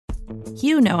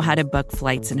You know how to book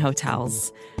flights and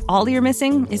hotels. All you're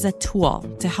missing is a tool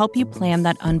to help you plan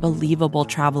that unbelievable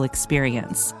travel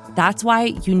experience. That's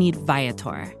why you need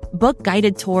Viator. Book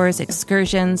guided tours,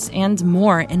 excursions, and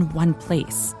more in one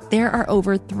place. There are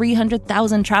over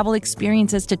 300,000 travel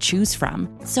experiences to choose from,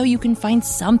 so you can find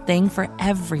something for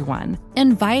everyone.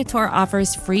 And Viator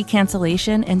offers free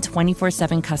cancellation and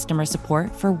 24/7 customer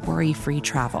support for worry-free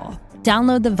travel.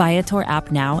 Download the Viator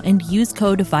app now and use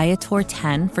code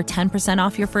Viator10 for 10%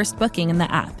 off your first booking in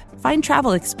the app. Find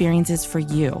travel experiences for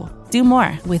you. Do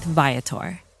more with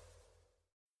Viator.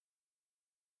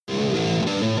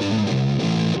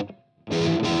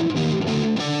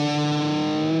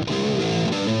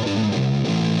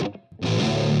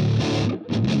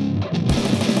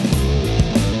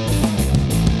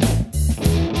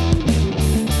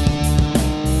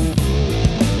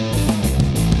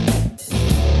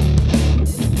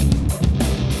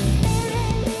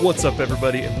 What's up,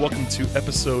 everybody, and welcome to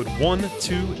episode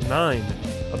 129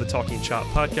 of the Talking Chop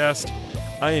podcast.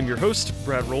 I am your host,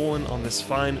 Brad Rowland, on this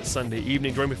fine Sunday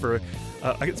evening. Join me for,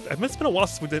 it's been a while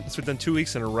since we've done 2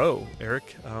 weeks in a row,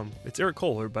 Eric. It's Eric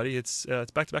Cole, everybody. It's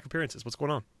back-to-back appearances. What's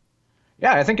going on?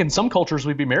 Yeah, I think in some cultures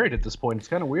we'd be married at this point. It's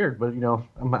kind of weird, but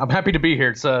I'm happy to be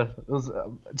here. It's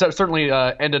certainly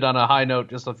ended on a high note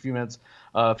just a few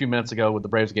minutes ago with the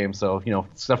Braves game. So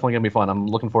it's definitely gonna be fun. I'm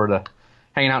looking forward to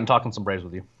hanging out and talking some Braves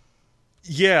with you.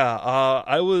 Yeah,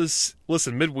 I was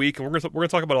midweek, and we're gonna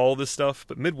talk about all of this stuff.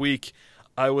 But midweek,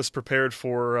 I was prepared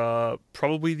for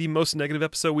probably the most negative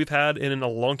episode we've had in a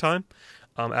long time.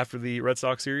 After the Red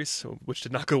Sox series, which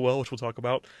did not go well, which we'll talk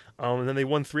about, and then they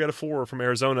won 3 out of 4 from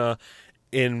Arizona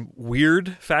in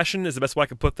weird fashion, is the best way I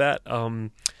could put that.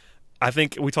 I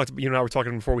think you and I were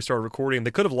talking before we started recording.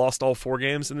 They could have lost all 4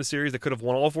 games in the series. They could have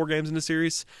won all 4 games in the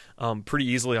series pretty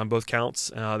easily on both counts.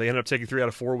 They ended up taking 3 out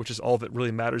of 4, which is all that really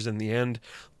matters in the end.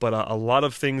 But a lot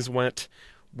of things went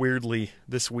weirdly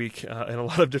this week in a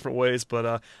lot of different ways, but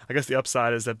I guess the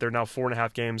upside is that they're now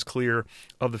 4.5 games clear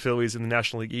of the Phillies in the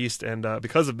National League East, and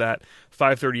because of that,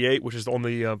 538, which is the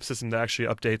only system that actually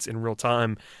updates in real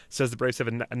time, says the Braves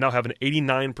now have an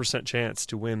 89% chance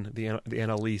to win the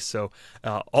NL East. So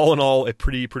all in all, a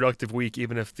pretty productive week,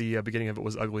 even if the beginning of it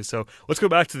was ugly. So let's go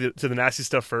back to the nasty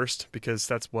stuff first, because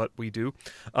that's what we do.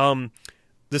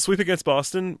 The sweep against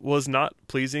Boston was not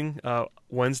pleasing.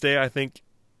 Wednesday, I think,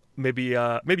 maybe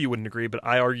you wouldn't agree, but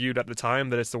I argued at the time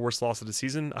that it's the worst loss of the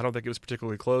season. I don't think it was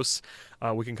particularly close.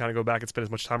 We can kind of go back and spend as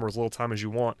much time or as little time as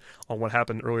you want on what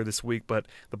happened earlier this week, but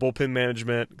the bullpen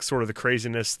management, sort of the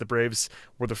craziness, the Braves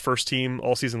were the first team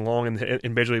all season long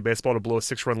in Major League Baseball to blow a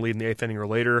 6-run lead in the 8th inning or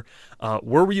later.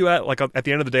 Where were you at at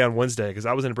the end of the day on Wednesday? Because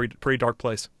I was in a pretty dark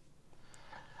place.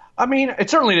 I mean, it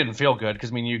certainly didn't feel good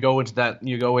because you go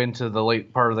into the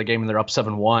late part of the game and they're up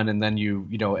 7-1, and then you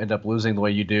end up losing the way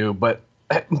you do. But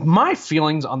my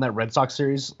feelings on that Red Sox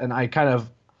series, and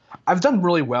I've done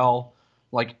really well,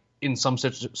 like in some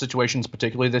situations,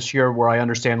 particularly this year, where I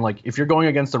understand, like, if you're going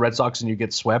against the Red Sox and you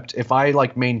get swept, if I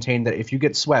maintain that if you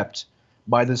get swept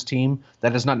by this team,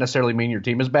 that does not necessarily mean your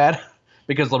team is bad,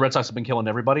 because the Red Sox have been killing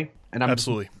everybody. And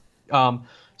absolutely.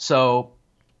 So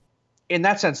in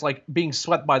that sense, like, being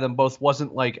swept by them both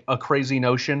wasn't like a crazy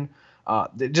notion.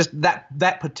 Just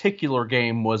that particular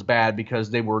game was bad because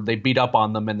they beat up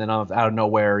on them, and then out of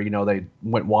nowhere, they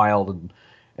went wild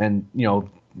and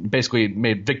basically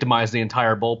victimized the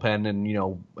entire bullpen and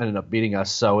ended up beating us.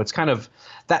 So it's kind of,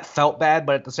 that felt bad,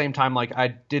 but at the same time, like, I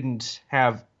didn't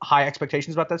have high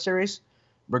expectations about that series.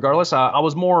 Regardless, I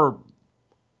was more.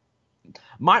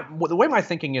 The way my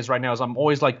thinking is right now is I'm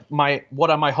always like,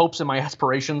 what my hopes and my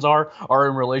aspirations are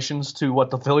in relations to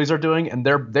what the Phillies are doing, and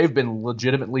they've been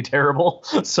legitimately terrible.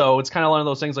 So it's kind of one of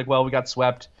those things like, well, we got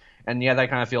swept, and yeah,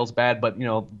 that kind of feels bad, but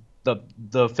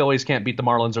the Phillies can't beat the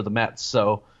Marlins or the Mets,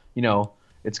 so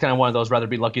it's kind of one of those rather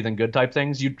be lucky than good type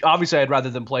things. Obviously, I'd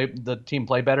rather them the team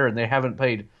play better, and they haven't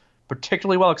played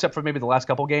particularly well except for maybe the last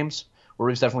couple games where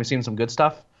we've definitely seen some good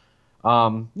stuff.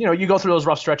 You go through those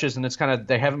rough stretches, and it's kind of,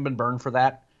 they haven't been burned for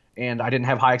that, and I didn't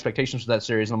have high expectations for that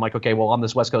series, and I'm like, okay, well, on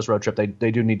this West Coast road trip, they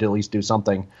do need to at least do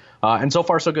something, and so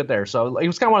far so good there. So it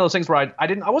was kind of one of those things where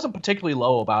I wasn't particularly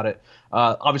low about it.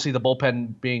 Obviously, the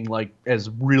bullpen being like as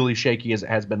really shaky as it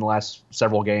has been the last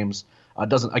several games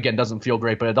doesn't feel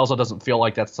great, but it also doesn't feel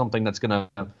like that's something that's gonna.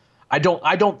 I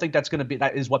don't think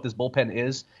that is what this bullpen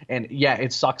is. And yeah,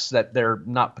 it sucks that they're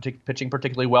not pitching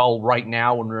particularly well right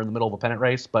now when we're in the middle of a pennant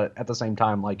race. But at the same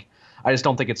time, like, I just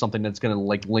don't think it's something that's going to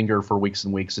like linger for weeks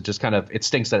and weeks. It just it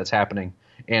stinks that it's happening,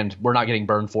 and we're not getting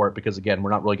burned for it because, again, we're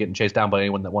not really getting chased down by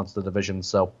anyone that wants the division.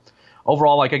 So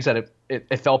overall, like I said,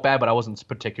 it felt bad, but I wasn't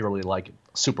particularly like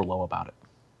super low about it.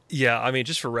 Yeah, I mean,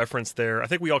 just for reference there, I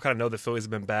think we all kind of know the Phillies have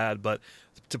been bad, but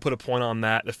to put a point on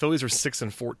that, the Phillies are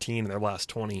 6-14 in their last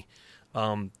 20.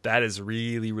 That is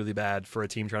really, really bad for a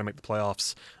team trying to make the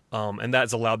playoffs. And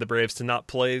that's allowed the Braves to not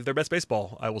play their best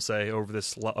baseball, I will say, over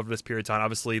this period of time.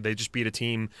 Obviously, they just beat a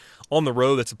team on the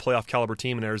road that's a playoff caliber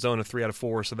team in Arizona, 3 out of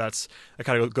 4. So that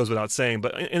kind of goes without saying.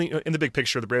 But in the big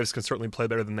picture, the Braves can certainly play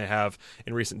better than they have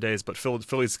in recent days. But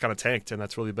Philly's kind of tanked, and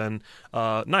that's really been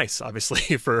nice,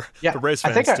 obviously, for Braves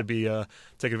fans to be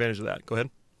take advantage of that. Go ahead.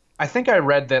 I think I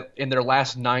read that in their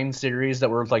last 9 series that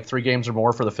were like 3 games or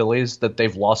more for the Phillies, that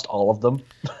they've lost all of them.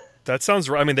 That sounds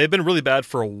right. I mean, they've been really bad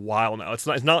for a while now. It's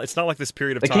not like this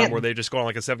period of time where they just go on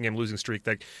like a 7-game losing streak.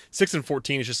 Like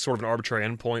 6-14 is just sort of an arbitrary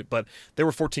endpoint, but they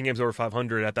were 14 games over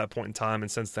 500 at that point in time, and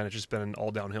since then it's just been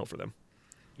all downhill for them.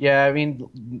 Yeah, I mean,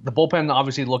 the bullpen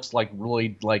obviously looks like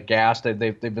really like gassed.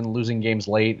 They've been losing games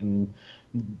late, and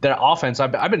their offense.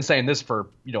 I've been saying this for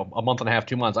a month and a half,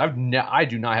 2 months. I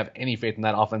do not have any faith in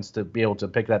that offense to be able to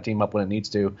pick that team up when it needs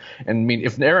to. And I mean,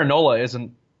 if Aaron Nola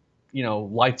isn't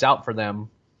lights out for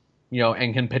them,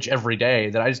 and can pitch every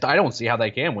day, that I don't see how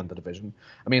they can win the division.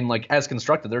 I mean, like as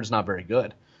constructed, they're just not very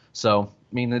good. So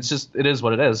I mean, it is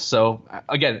what it is. So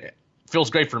again, it feels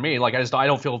great for me. Like I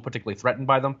don't feel particularly threatened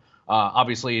by them.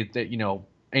 Obviously,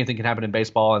 anything can happen in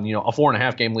baseball, and a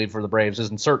 4.5 game lead for the Braves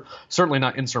isn't certainly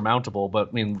not insurmountable. But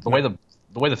I mean, the way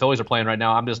the Phillies are playing right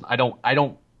now, I just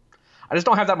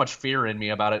don't have that much fear in me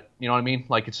about it. You know what I mean?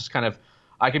 Like it's just kind of,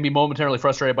 I can be momentarily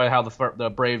frustrated by how the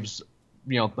Braves,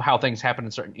 how things happen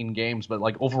in games, but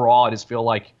like overall, I just feel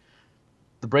like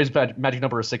the Braves magic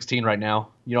number is 16 right now.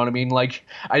 You know what I mean? Like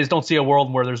I just don't see a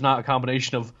world where there's not a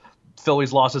combination of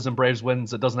Phillies losses and Braves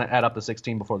wins that doesn't add up to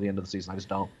 16 before the end of the season. I just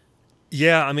don't.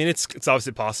 Yeah, I mean, it's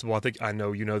obviously possible. I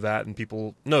know you know that, and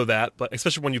people know that, but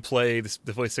especially when you play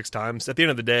the Phillies 6 times, at the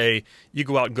end of the day, you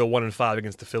go out and go 1-5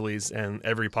 against the Phillies, and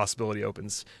every possibility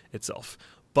opens itself.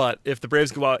 But if the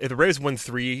Braves win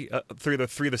three of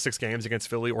the 6 games against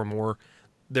Philly or more,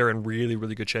 they're in really,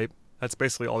 really good shape. That's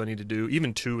basically all they need to do.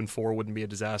 Even 2-4 wouldn't be a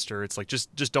disaster. It's like just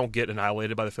don't get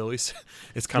annihilated by the Phillies.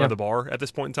 It's kind of the bar at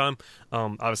this point in time.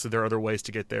 Obviously, there are other ways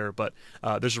to get there, but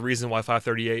there's a reason why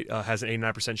 538 has an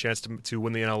 89% chance to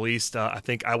win the NL East. I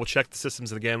think I will check the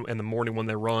systems again in the morning when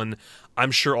they run.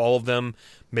 I'm sure all of them,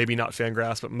 maybe not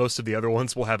Fangraphs, but most of the other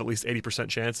ones will have at least 80%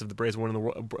 chance of the Braves winning the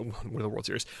World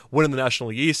Series, winning the National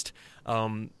League East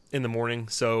in the morning.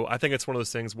 So I think it's one of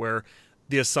those things where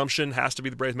the assumption has to be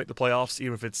the Braves make the playoffs,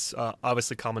 even if it's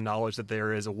obviously common knowledge that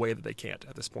there is a way that they can't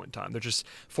at this point in time. They're just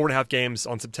 4.5 games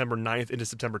on September 9th into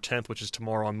September 10th, which is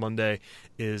tomorrow on Monday,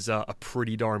 is a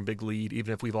pretty darn big lead,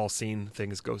 even if we've all seen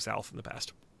things go south in the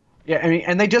past. Yeah, I mean,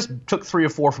 and they just took 3 or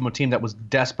 4 from a team that was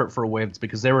desperate for wins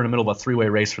because they were in the middle of a 3-way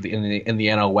race in the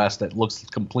NL West that looks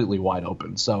completely wide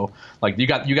open. So, like, you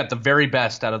got the very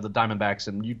best out of the Diamondbacks,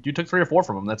 and you took 3 or 4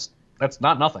 from them. That's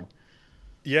not nothing.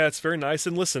 Yeah, it's very nice.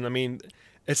 And listen, I mean,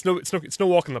 it's no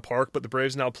walk in the park, but the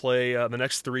Braves now play the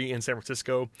next 3 in San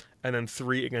Francisco and then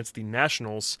 3 against the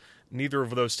Nationals. Neither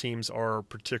of those teams are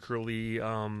particularly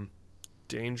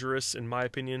dangerous in my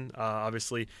opinion.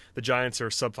 Obviously, the Giants are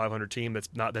a sub 500 team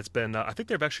that's been I think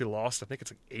they've actually lost. I think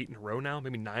it's like 8 in a row now,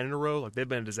 maybe 9 in a row. Like they've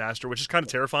been a disaster, which is kind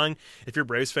of terrifying if you're a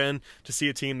Braves fan to see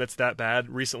a team that's that bad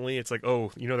recently. It's like,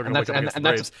 oh, they're going to wake up against the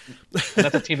Braves.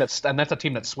 That's a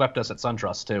team that swept us at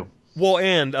SunTrust too. Well,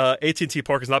 and AT&T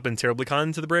Park has not been terribly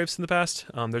kind to the Braves in the past.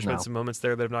 There's been some moments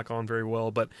there that have not gone very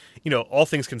well, but all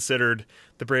things considered,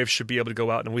 the Braves should be able to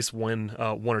go out and at least win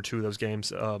 1 or 2 of those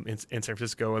games in San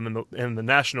Francisco, and then the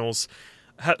Nationals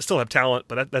still have talent,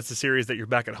 but that's a series that you're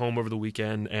back at home over the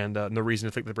weekend, and no reason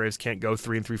to think the Braves can't go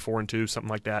 3-3, 4-2, something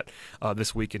like that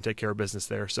this week and take care of business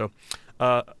there. So,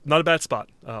 not a bad spot,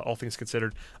 all things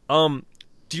considered.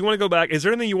 Do you want to go back? Is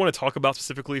there anything you want to talk about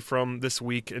specifically from this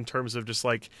week in terms of just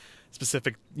like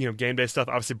specific, game day stuff?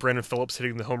 Obviously, Brandon Phillips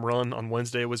hitting the home run on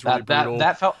Wednesday was really brutal.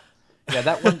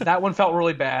 That one felt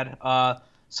really bad.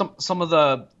 Some of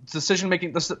the decision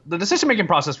making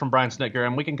process from Brian Snitker,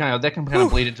 and that can kind of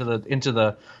bleed into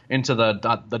the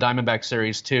Diamondback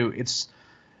series too.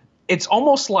 It's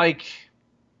almost like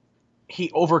he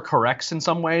overcorrects in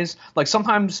some ways. Like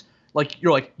sometimes, like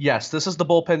you're like, yes, this is the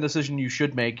bullpen decision you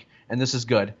should make, and this is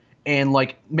good. And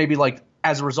like maybe like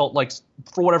as a result, like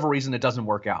for whatever reason, it doesn't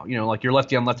work out. Like your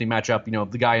lefty on lefty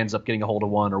matchup, the guy ends up getting a hold of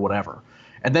one or whatever.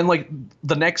 And then like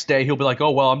the next day he'll be like,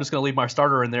 oh, well, I'm just going to leave my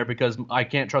starter in there because I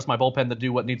can't trust my bullpen to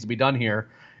do what needs to be done here.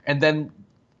 And then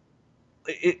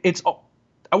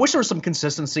I wish there was some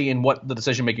consistency in what the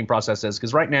decision-making process is,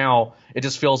 because right now it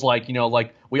just feels like,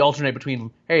 like we alternate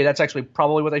between, hey, that's actually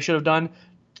probably what they should have done,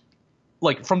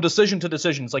 like from decision to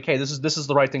decision, it's like, hey, this is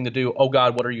the right thing to do. Oh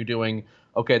God, what are you doing?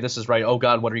 Okay, this is right. Oh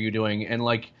God, what are you doing? And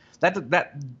like that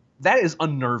is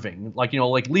unnerving. Like,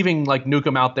 like leaving like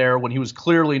Newcomb out there when he was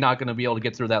clearly not going to be able to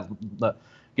get through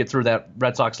that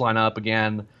Red Sox lineup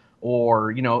again, or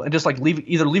and just like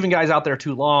either leaving guys out there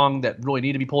too long that really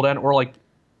need to be pulled in, or like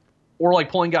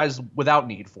pulling guys without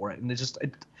need for it. And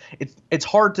it's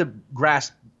hard to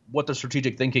grasp what the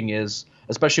strategic thinking is,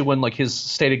 especially when like his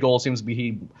stated goal seems to be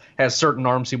he has certain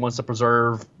arms he wants to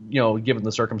preserve, given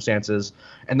the circumstances,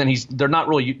 and then they're not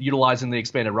really utilizing the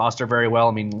expanded roster very well.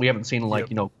 I mean, we haven't seen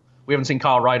we haven't seen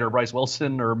Kyle Wright or Bryce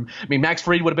Wilson, or Max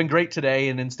Fried would have been great today,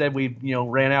 and instead we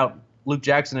ran out Luke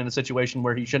Jackson in a situation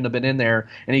where he shouldn't have been in there,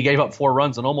 and he gave up 4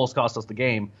 runs and almost cost us the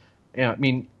game.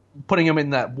 Putting him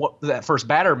in that first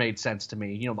batter made sense to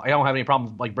me. I don't have any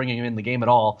problem like bringing him in the game at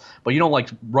all, but you don't like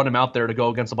run him out there to go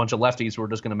against a bunch of lefties who are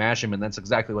just going to mash him, and that's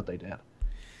exactly what they did.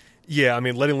 Yeah,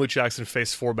 letting Luke Jackson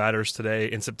face 4 batters today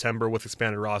in September with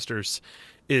expanded rosters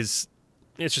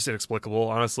it's just inexplicable,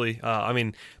 honestly.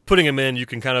 Putting him in, you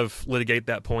can kind of litigate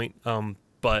that point,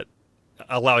 but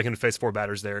allowing him to face 4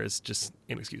 batters there is just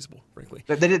inexcusable, frankly.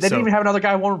 They didn't even have another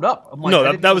guy warmed up. I'm like,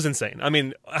 no, that was insane.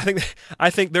 I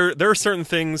think there are certain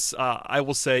things I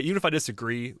will say, even if I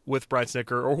disagree with Brian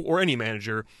Snitker or any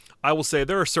manager, I will say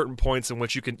there are certain points in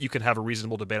which you can have a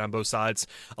reasonable debate on both sides.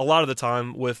 A lot of the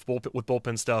time with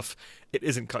bullpen stuff, it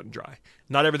isn't cut and dry.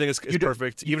 Not everything is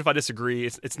perfect. Even if I disagree,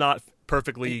 it's not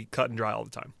perfectly cut and dry all the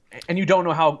time. And you don't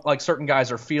know how like certain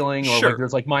guys are feeling, or sure. like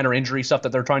there's like minor injury stuff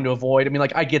that they're trying to avoid.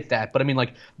 I get that, but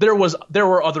like there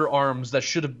were other arms that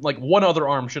should have, like one other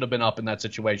arm should have been up in that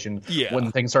situation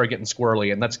when things started getting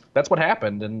squirrely, and that's what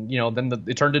happened. And then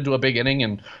it turned into a big inning,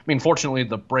 and fortunately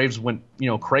the Braves went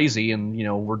crazy, and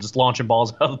were just launching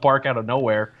balls out of the park out of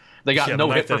nowhere. They got no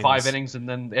hit for 5 innings, and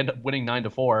then ended up winning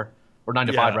 9-4 or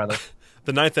 9-5 rather.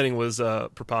 The 9th inning was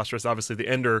preposterous. Obviously, the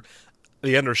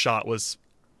Ender shot was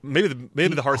maybe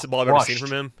the hardest ball I've ever seen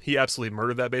from him. He absolutely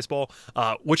murdered that baseball,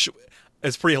 which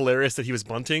is pretty hilarious that he was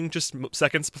bunting just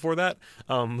seconds before that,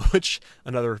 which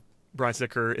another Brian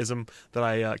Snitker-ism that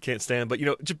I can't stand. But,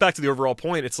 just back to the overall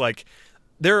point, it's like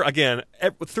there, again,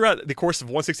 throughout the course of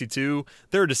 162,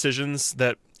 there are decisions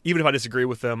that, even if I disagree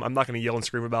with them, I'm not going to yell and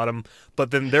scream about them.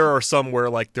 But then there are some where,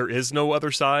 like, there is no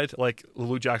other side. Like,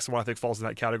 Luke Jackson, I think, falls in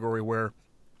that category where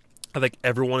I think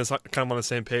everyone is kind of on the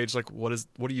same page. Like, what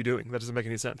are you doing? That doesn't make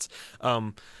any sense.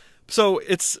 So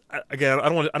it's, again, I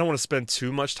don't want to spend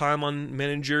too much time on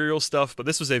managerial stuff, but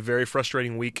this was a very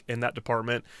frustrating week in that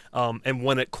department. And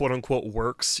when it quote unquote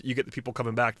works, you get the people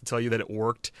coming back to tell you that it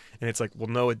worked, and it's like, well,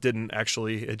 no, it didn't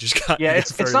actually. It just got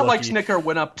it's not lucky. Like Snitker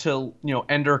went up to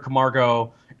Ender,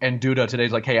 Camargo, and Duda today.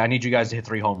 Like, hey, I need you guys to hit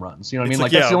 3 home runs. You know what I mean?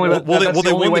 Like, that's the only way.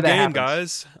 They won the game,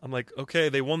 guys. I'm like, okay,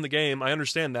 they won the game. I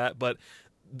understand that, but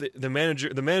the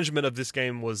management of this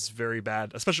game was very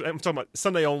bad. Especially, I'm talking about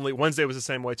Sunday only. Wednesday was the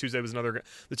same way. Tuesday was another.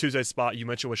 The Tuesday spot you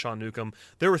mentioned with Sean Newcomb.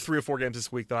 There were 3 or 4 games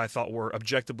this week that I thought were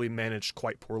objectively managed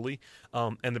quite poorly,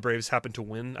 and the Braves happened to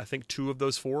win, I think, 2 of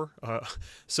those 4.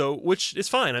 Which is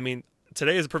fine.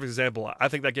 Today is a perfect example. I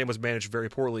think that game was managed very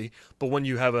poorly, but when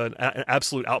you have an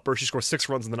absolute outburst, you score 6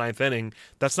 runs in the 9th inning,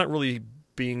 that's not really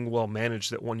being well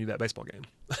managed that won you that baseball game.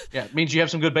 Yeah, it means you have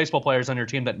some good baseball players on your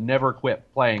team that never quit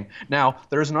playing. Now,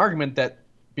 there's an argument that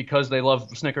because they love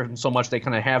Snitker so much, they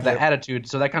kind of have that attitude.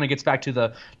 So that kind of gets back to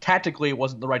the tactically it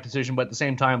wasn't the right decision, but at the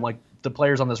same time, like the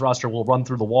players on this roster will run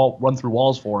through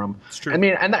walls for him. It's true. And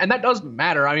that does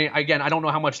matter. Again, I don't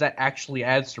know how much that actually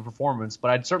adds to performance, but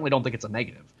I certainly don't think it's a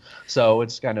negative. So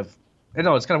it's kind of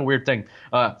a weird thing.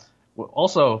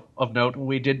 Also of note,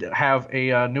 we did have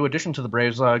a new addition to the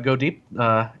Braves, Go Deep,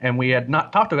 and we had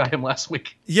not talked about him last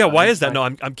week. Yeah, why is that? No,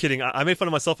 I'm kidding. I made fun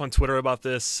of myself on Twitter about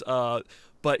this.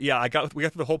 But yeah, we got through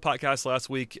the whole podcast last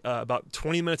week. About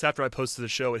 20 minutes after I posted the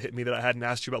show, it hit me that I hadn't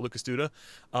asked you about Lucas Duda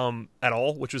at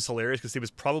all, which was hilarious because he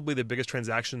was probably the biggest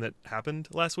transaction that happened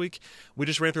last week. We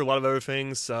just ran through a lot of other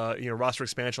things, roster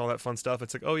expansion, all that fun stuff.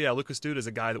 It's like, oh yeah, Lucas Duda is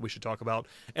a guy that we should talk about.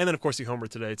 And then of course he homered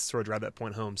today to sort of drive that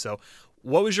point home. So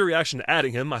what was your reaction to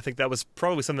adding him? I think that was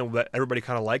probably something that everybody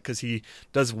kind of liked because he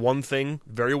does one thing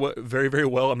very, very, very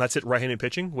well, and that's it, right-handed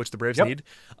pitching, which the Braves need.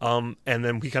 And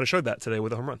then he kind of showed that today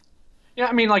with a home run. Yeah,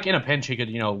 like in a pinch, he could,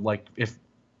 if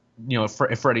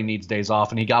Freddie needs days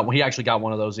off, and he actually got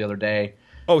one of those the other day.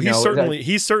 Oh,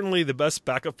 he's certainly the best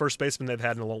backup first baseman they've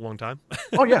had in a long, long time.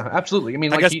 Oh yeah, absolutely. I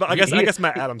mean, like, I guess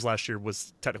Matt Adams last year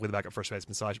was technically the backup first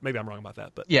baseman. So maybe I'm wrong about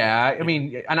that, but yeah, I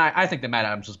mean, and I think that Matt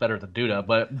Adams was better than Duda,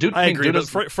 but I agree. But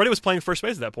Freddie was playing first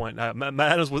base at that point. Matt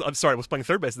Adams was playing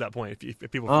third base at that point.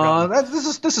 If people forgot.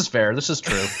 This is fair. This is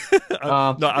true.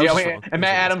 And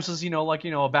Matt Adams is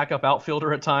a backup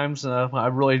outfielder at times.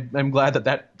 I'm glad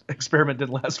that experiment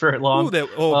didn't last very long.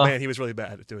 Man, he was really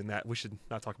bad at doing that. We should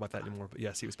not talk about that anymore. But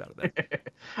yes, he was bad at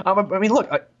that. I mean, look,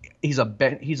 he's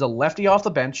a lefty off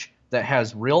the bench that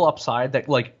has real upside. That,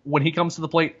 like, when he comes to the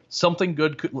plate, something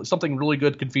really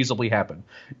good could feasibly happen.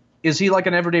 Is he like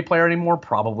an everyday player anymore?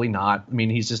 Probably not. I mean,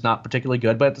 he's just not particularly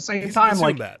good. But at the same time,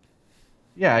 like, that.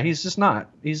 Yeah, he's just not.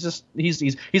 He's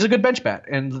a good bench bat,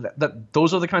 and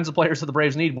those are the kinds of players that the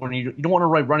Braves need when you don't want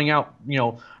to running out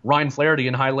Ryan Flaherty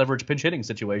in high leverage pinch hitting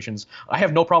situations. I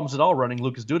have no problems at all running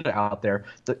Lucas Duda out there.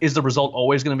 Is the result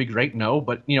always going to be great? No,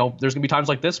 but there's going to be times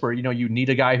like this where you need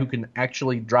a guy who can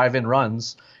actually drive in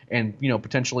runs and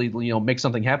potentially make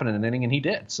something happen in an inning, and he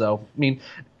did. So I mean,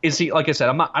 is he, like I said,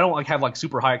 I don't have like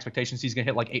super high expectations he's going to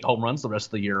hit like 8 home runs the rest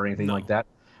of the year or anything like that.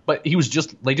 But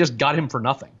they just got him for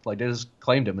nothing. Like, they just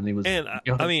claimed him, and he was. And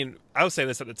I mean, I was saying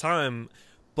this at the time,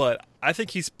 but I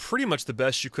think he's pretty much the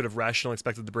best you could have rationally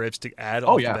expected the Braves to add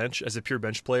off the bench as a pure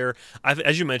bench player.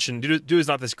 As you mentioned, Dude is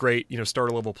not this great,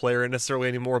 starter level player necessarily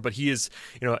anymore, but he is,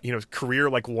 career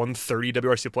like 130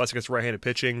 WRC plus against right-handed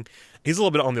pitching. He's a little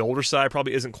bit on the older side,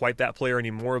 probably isn't quite that player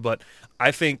anymore, but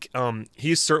I think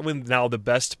he's certainly now the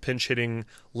best pinch hitting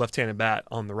left-handed bat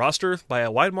on the roster by a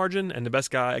wide margin, and the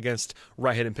best guy against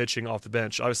right-handed pitching off the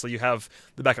bench. Obviously, you have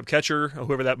the backup catcher,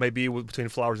 whoever that may be, between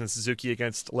Flowers and Suzuki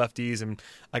against lefties, and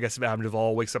I guess if Adam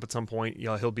Duvall wakes up at some point,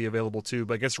 he'll be available too.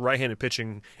 But against right-handed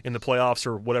pitching in the playoffs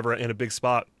or whatever in a big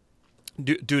spot,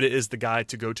 Duda is the guy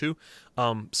to go to.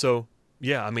 So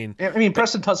yeah, I mean,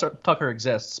 Preston Tucker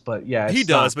exists, but yeah, he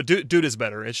does. But Duda is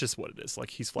better. It's just what it is. Like,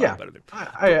 he's flat better than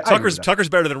Tucker's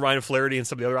better than Ryan Flaherty and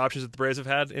some of the other options that the Braves have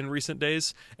had in recent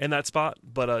days in that spot.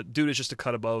 But Duda is just a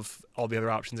cut above all the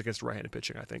other options against right-handed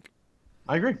pitching, I think.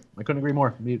 I agree. I couldn't agree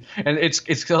more. And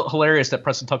it's hilarious that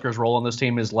Preston Tucker's role on this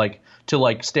team is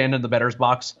to stand in the batter's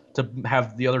box to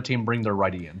have the other team bring their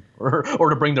righty in or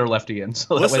to bring their lefty in.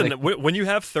 So listen, when you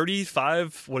have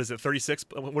 35, 36,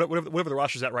 whatever the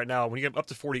roster's at right now, when you get up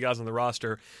to 40 guys on the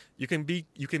roster, you can be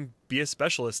a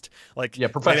specialist. Like,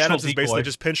 professional Adams is decoy. basically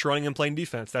just pinch running and playing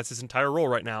defense. That's his entire role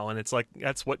right now, and it's like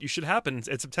that's what you should happen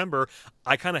in September.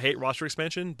 I kind of hate roster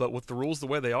expansion, but with the rules the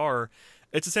way they are,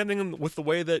 it's the same thing with the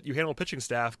way that you handle pitching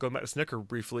staff. Going back to Snicker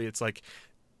briefly, it's like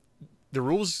the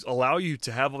rules allow you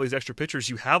to have all these extra pitchers.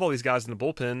 You have all these guys in the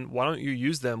bullpen. Why don't you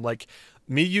use them? Like,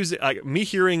 me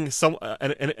hearing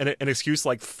an excuse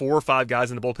like 4 or 5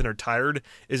 guys in the bullpen are tired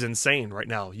is insane right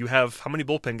now. You have, how many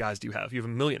bullpen guys do you have? You have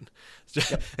 1 million.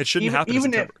 It shouldn't happen in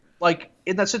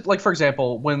September. For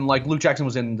example, when Luke Jackson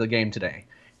was in the game today,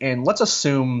 and let's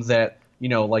assume that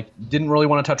didn't really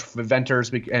want to touch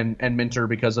Venters and Minter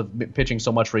because of pitching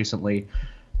so much recently.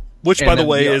 Which, by the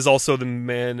way, is also the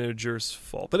manager's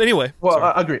fault. But anyway. Well,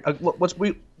 I agree.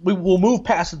 We will move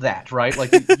past that, right?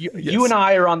 Like, you and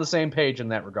I are on the same page in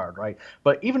that regard, right?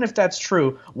 But even if that's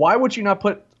true, why would you not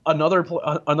put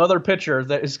another pitcher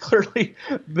that is clearly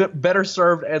better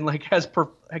served and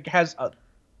has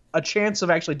a chance of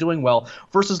actually doing well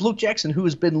versus Luke Jackson, who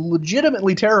has been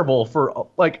legitimately terrible for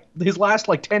his last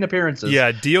 10 appearances.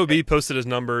 Yeah, DOB posted his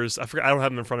numbers. I forgot, I don't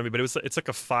have them in front of me, but it's like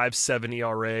a 5.7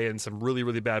 ERA and some really,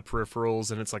 really bad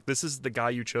peripherals, and it's like, this is the guy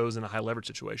you chose in a high leverage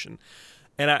situation.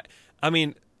 And I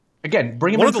mean, again,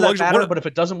 bring him into that batter, but if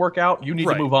it doesn't work out, you need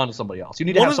to move on to somebody else. You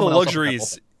need to have someone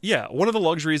else. One of the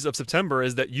luxuries of September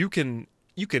is that you can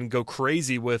go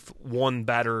crazy with one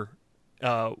batter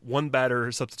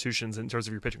substitutions in terms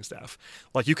of your pitching staff.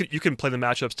 Like, you can play the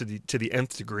matchups to the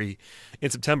nth degree in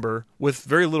September with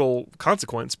very little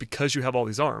consequence because you have all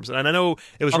these arms. And I know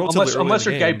it was relatively early unless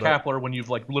in you're the game, Gabe Kapler, when you've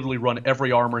literally run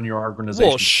every armor in your organization.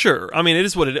 Well, sure. I mean, it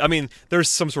is what it. I mean, there's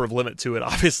some sort of limit to it,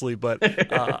 obviously, but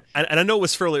and I know it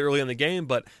was fairly early in the game,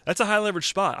 but that's a high leverage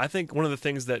spot. I think one of the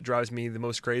things that drives me the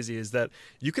most crazy is that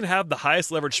you can have the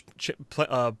highest leverage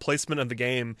placement of the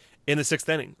game in the 6th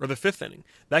inning or the 5th inning.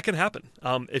 That can happen.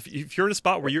 If you're in a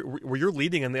spot where you're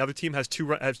leading and the other team has two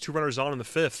runners on in the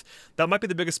 5th, that might be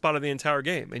the biggest spot of the entire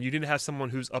game, and you need to have someone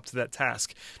who's up to that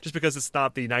task. Just because it's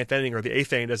not the 9th inning or the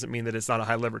 8th inning doesn't mean that it's not a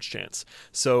high leverage chance.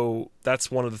 So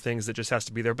that's one of the things that just has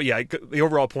to be there. But yeah, the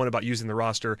overall point about using the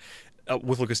roster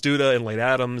with Lucas Duda and Lane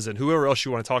Adams and whoever else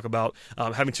you want to talk about,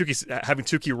 having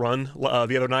Tukey run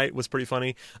the other night was pretty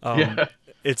funny.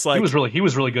 It's like he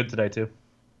was really good today too.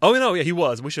 Oh no, yeah, he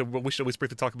was. We should at least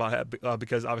briefly talk about that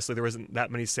because obviously there isn't that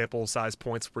many sample size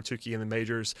points for Tukey in the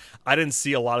majors. I didn't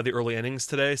see a lot of the early innings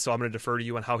today, so I'm going to defer to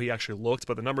you on how he actually looked.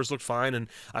 But the numbers looked fine, and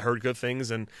I heard good things,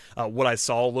 and what I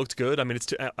saw looked good. I mean, it's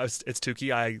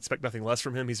Tukey. I expect nothing less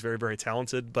from him. He's very, very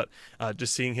talented, but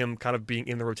just seeing him kind of being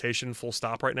in the rotation, full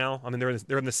stop right now. I mean, they're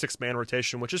in the 6-man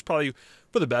rotation, which is probably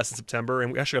for the best in September.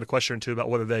 And we actually got a question or two about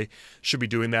whether they should be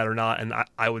doing that or not, and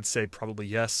I would say probably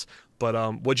yes. But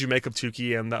what'd you make of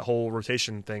Tukey and that whole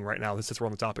rotation thing right now, since we're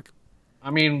on the topic?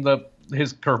 I mean,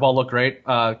 his curveball looked great.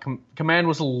 Command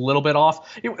was a little bit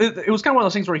off. It was kind of one of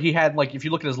those things where he had, like, if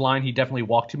you look at his line, he definitely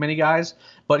walked too many guys,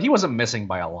 but he wasn't missing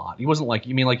by a lot. He wasn't like,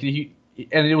 and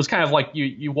it was kind of like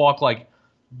you walk like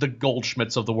the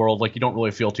Goldschmidts of the world, like you don't really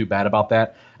feel too bad about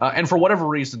that. And for whatever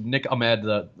reason, Nick Ahmed,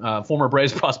 the former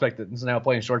Braves prospect that is now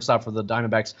playing shortstop for the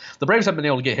Diamondbacks, the Braves have been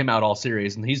able to get him out all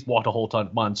series, and he's walked a whole ton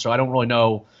of months. So I don't really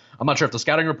know. I'm not sure if the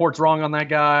scouting report's wrong on that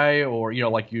guy, or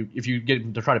if you get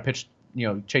him to try to pitch,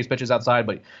 chase pitches outside,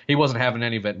 but he wasn't having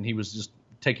any of it, and he was just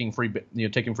taking free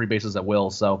bases at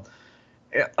will. So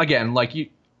again,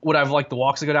 would I've liked the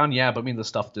walks to go down? Yeah, but I mean the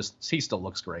stuff he still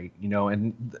looks great,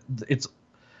 and it's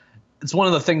one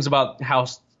of the things about how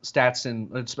stats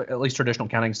and at least traditional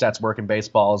counting stats work in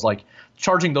baseball is like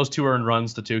charging those 2 earned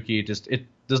runs to Tukey. It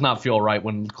does not feel right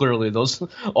when clearly those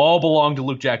all belong to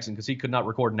Luke Jackson because he could not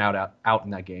record an out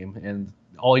in that game, and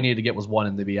all he needed to get was 1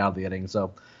 and to be out of the inning.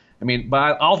 So, I mean,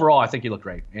 but overall, I think he looked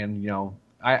great, and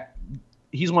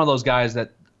he's one of those guys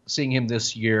that seeing him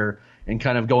this year and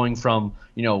kind of going from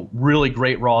really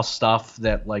great raw stuff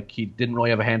that like he didn't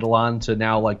really have a handle on to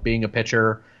now like being a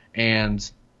pitcher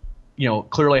and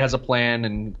clearly has a plan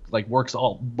and like works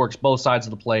both sides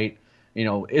of the plate,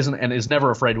 is never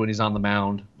afraid when he's on the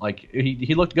mound. Like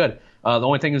he looked good. The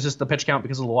only thing is just the pitch count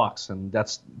because of the walks, and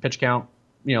that's pitch count.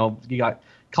 He got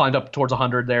climbed up towards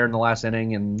 100 there in the last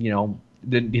inning, and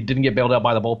he didn't get bailed out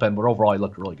by the bullpen, but overall he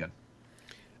looked really good.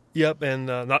 Yep, and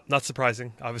not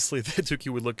surprising. Obviously, that Tukey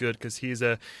would look good because he's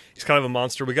kind of a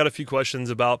monster. We got a few questions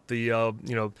about the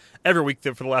every week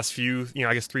for the last few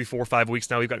I guess 3, 4, 5 weeks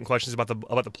now we've gotten questions about the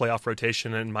playoff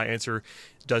rotation, and my answer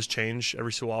does change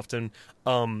every so often.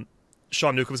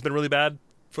 Sean Newcomb's been really bad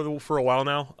for a while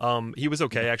now. He was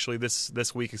okay actually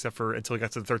this week, except for until he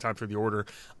got to the third time through the order.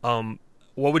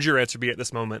 What would your answer be at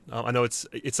this moment? I know it's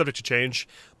subject to change,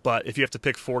 but if you have to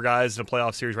pick 4 guys in a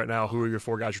playoff series right now, who are your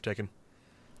 4 guys you're taking?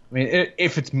 I mean,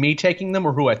 if it's me taking them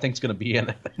or who I think's going to be in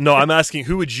it. No, I'm asking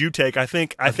who would you take? I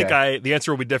think the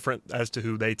answer will be different as to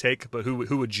who they take, but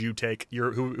who would you take?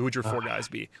 Who would your 4 guys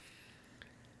be?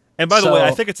 And by the way,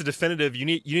 I think it's a definitive. You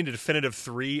need a definitive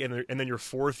 3, and then your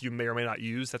 4th you may or may not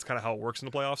use. That's kind of how it works in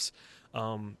the playoffs.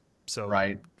 So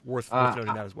right, worth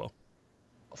noting that as well.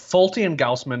 Fulte and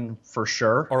Gaussman for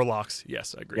sure. Or locks.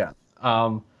 Yes, I agree.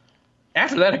 Yeah.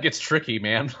 After that, it gets tricky,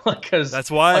 man. Because that's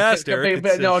why I asked, Eric.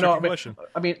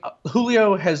 I mean,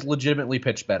 Julio has legitimately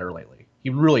pitched better lately. He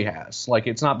really has. Like,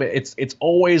 it's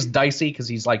always dicey because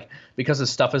because his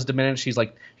stuff is diminished.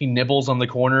 He nibbles on the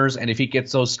corners, and if he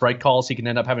gets those strike calls, he can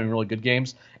end up having really good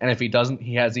games. And if he doesn't,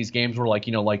 he has these games where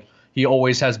he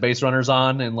always has base runners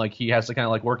on, and he has to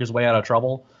kind of work his way out of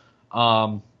trouble.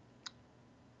 I'd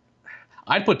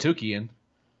put Tukey in.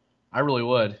 I really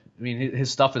would. I mean, his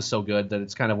stuff is so good that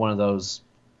it's kind of one of those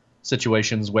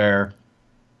situations where,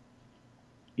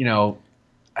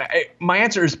 my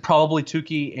answer is probably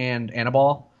Tukey and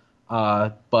Anibal,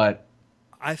 but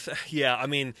I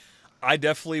mean, I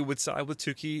definitely would side with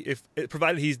Tukey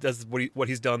provided he does what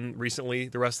he's done recently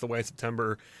the rest of the way in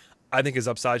September. I think his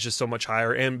upside is just so much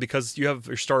higher, and because you have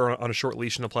your starter on a short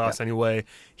leash in the playoffs anyway,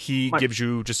 he gives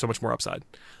you just so much more upside.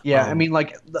 Yeah, I mean,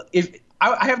 if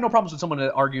I have no problems with someone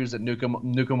that argues that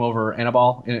Newcomb over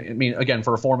Anibal. I mean, again,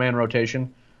 for a 4-man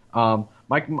rotation,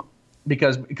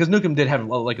 because Newcomb did have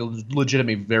a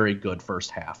legitimately very good first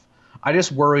half. I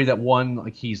just worry that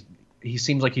he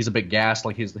seems like he's a bit gassed.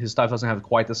 Like his stuff doesn't have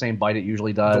quite the same bite it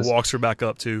usually does. The walks are back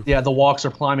up too. Yeah, the walks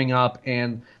are climbing up,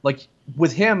 and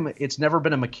with him, it's never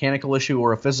been a mechanical issue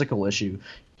or a physical issue.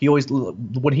 He always,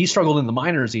 when he struggled in the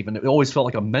minors, even it always felt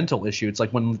like a mental issue. It's like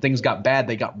when things got bad,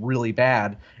 they got really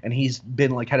bad, and he's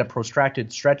been had a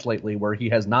protracted stretch lately where he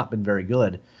has not been very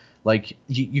good.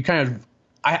 You kind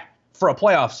of, for a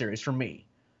playoff series for me,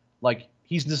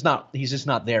 he's just not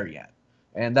there yet.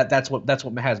 And that's what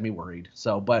has me worried.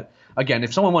 So, but again,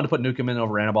 if someone wanted to put Newcomb in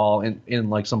over Anibal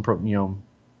in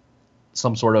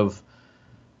some sort of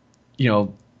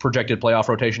projected playoff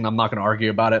rotation, I'm not going to argue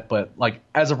about it. But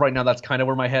as of right now, that's kind of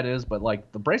where my head is. But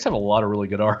the Braves have a lot of really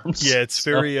good arms. Yeah, it's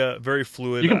very very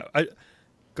fluid. You can,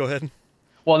 go ahead.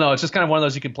 Well, no, it's just kind of one of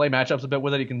those you can play matchups a bit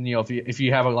with it. You can, if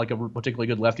you have like a particularly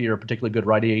good lefty or a particularly good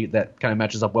righty that kind of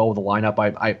matches up well with the lineup,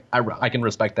 I can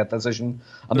respect that decision.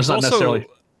 There's not necessarily.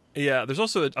 Yeah, there's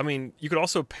also. I mean, you could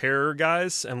also pair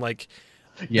guys and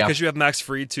because you have Max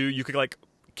Fried too, you could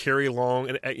carry long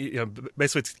and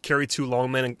basically carry 2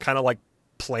 long men and kind of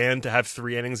plan to have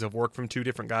 3 innings of work from 2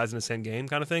 different guys in the same game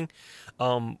kind of thing.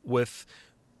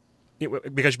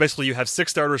 Because basically you have 6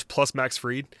 starters plus Max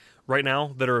Fried right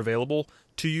now that are available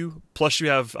to you. Plus you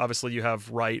have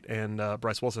Wright and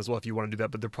Bryce Wilson as well if you want to do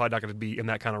that, but they're probably not going to be in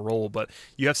that kind of role. But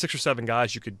you have 6 or 7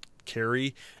 guys you could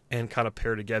carry and kind of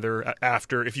pair together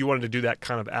after. If you wanted to do that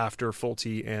kind of after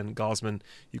Fulte and Gausman,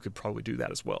 you could probably do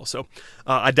that as well. So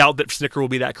I doubt that Snitker will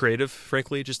be that creative,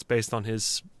 frankly, just based on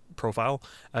his profile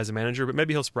as a manager, but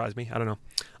maybe he'll surprise me. I don't know.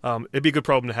 It'd be a good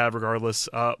problem to have regardless.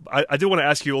 I do want to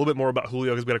ask you a little bit more about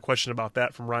Julio because we had a question about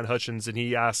that from Ryan Hutchins, and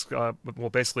he asked,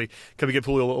 basically, can we give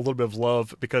Julio a little bit of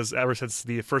love? Because ever since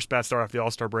the first bat start after the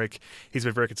All-Star break, he's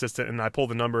been very consistent, and I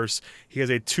pulled the numbers. He has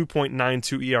a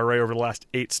 2.92 ERA over the last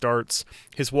 8 starts.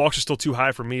 His walks are still too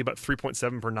high for me, about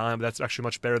 3.7 per 9, but that's actually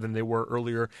much better than they were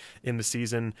earlier in the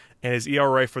season. And his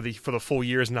ERA for the full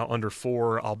year is now under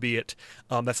 4, albeit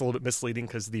that's a little bit misleading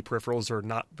because the peripherals are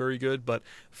not very good. But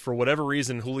for whatever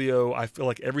reason, Julio, I feel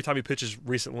like every time he pitches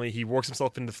recently, he works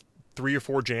himself into 3 or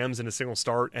 4 jams in a single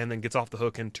start and then gets off the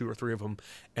hook in 2 or 3 of them,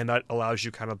 and that allows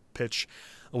you kind of pitch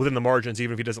within the margins.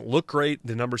 Even if he doesn't look great,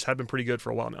 the numbers have been pretty good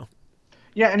for a while now.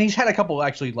 Yeah, and he's had a couple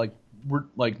actually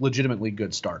legitimately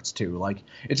good starts too.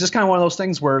 It's just kind of one of those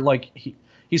things where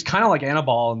he's kind of like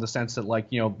Anibal in the sense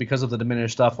that because of the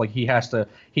diminished stuff, he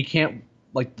can't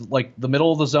the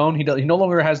middle of the zone. He no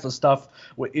longer has the stuff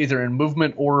either in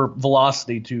movement or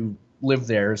velocity to live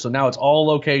there. So now it's all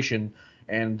location,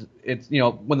 and it's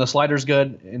when the slider's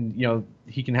good, and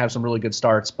he can have some really good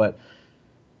starts. But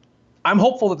I'm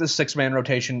hopeful that this 6-man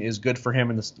rotation is good for him,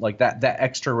 and this that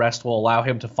extra rest will allow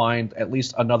him to find at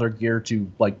least another gear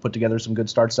to put together some good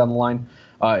starts down the line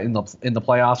in the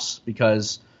playoffs.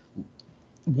 Because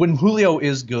when Julio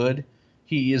is good,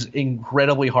 he is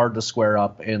incredibly hard to square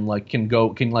up and can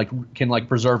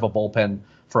preserve a bullpen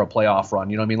for a playoff run.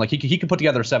 You know what I mean? He can put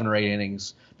together 7 or 8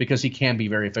 innings because he can be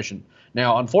very efficient.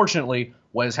 Now, unfortunately,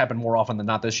 what has happened more often than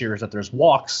not this year is that there's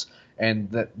walks,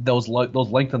 and that those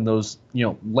lengthen those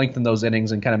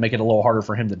innings and kind of make it a little harder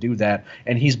for him to do that.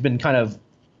 And he's been kind of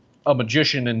a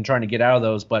magician in trying to get out of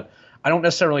those. But I don't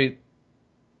necessarily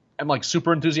am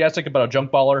super enthusiastic about a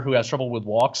junk baller who has trouble with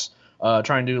walks.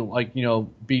 Trying to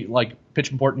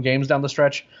pitch important games down the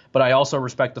stretch, but I also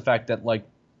respect the fact that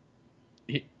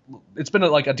it's been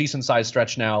a decent sized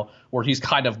stretch now where he's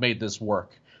kind of made this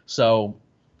work. So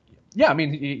yeah, I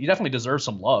mean he definitely deserves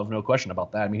some love, no question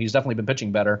about that. I mean he's definitely been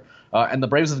pitching better, and the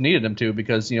Braves have needed him to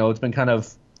because it's been kind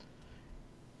of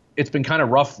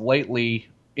rough lately.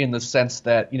 In the sense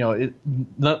that a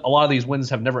lot of these wins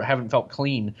haven't felt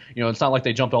clean. It's not like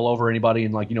they jumped all over anybody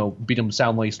and beat them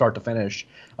soundly start to finish.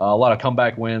 A lot of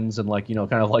comeback wins and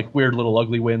kind of weird little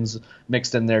ugly wins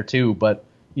mixed in there too. But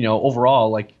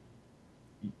overall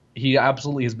he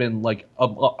absolutely has been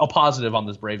a positive on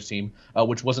this Braves team,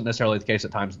 which wasn't necessarily the case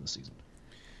at times in the season.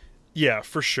 Yeah,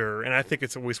 for sure, and I think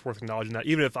it's always worth acknowledging that.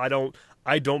 Even if I don't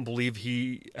believe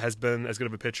he has been as good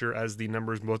of a pitcher as the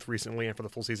numbers both recently and for the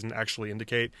full season actually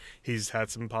indicate. He's had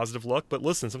some positive luck, but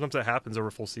listen, sometimes that happens over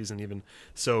a full season even.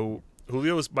 So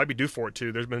Julio might be due for it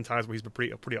too. There's been times where he's been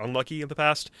pretty unlucky in the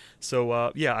past.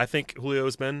 So yeah, I think Julio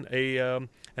has been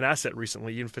an asset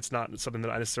recently, even if it's not something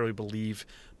that I necessarily believe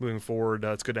moving forward.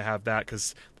 It's good to have that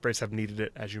because the Braves have needed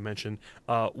it, as you mentioned.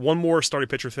 One more starting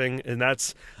pitcher thing, and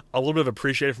that's a little bit of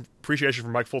appreciation for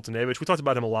Mike Foltynewicz. We talked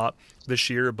about him a lot this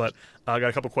year, but I got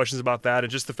a couple questions about that,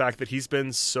 and just the fact that he's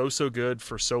been so good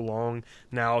for so long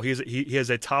now. He has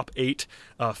a top 8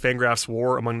 Fangraphs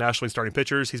WAR among nationally starting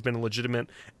pitchers. He's been a legitimate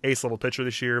ace-level pitcher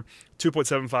this year.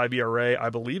 2.75 ERA, I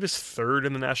believe, is 3rd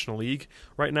in the National League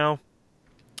right now.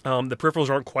 The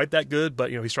peripherals aren't quite that good, but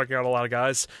he's striking out a lot of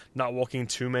guys, not walking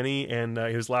too many. And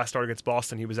his last start against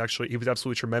Boston, he was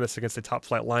absolutely tremendous against a top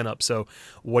flight lineup. So,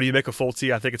 what do you make of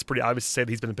Fulte? I think it's pretty obvious to say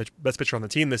that he's been the best pitcher on the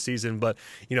team this season, but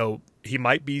he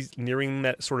might be nearing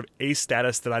that sort of ace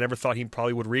status that I never thought he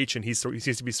probably would reach, and he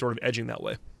seems to be sort of edging that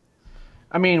way.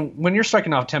 I mean, when you're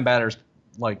striking off 10 batters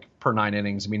per 9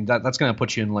 innings, I mean that's going to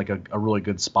put you in a really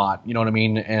good spot. You know what I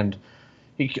mean? And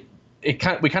we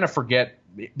kind of forget.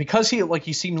 Because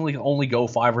he seemingly only go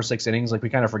 5 or 6 innings, we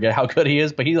kind of forget how good he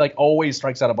is. But he always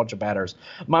strikes out a bunch of batters.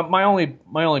 My only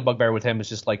bugbear with him is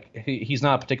just he's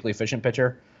not a particularly efficient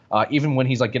pitcher. Even when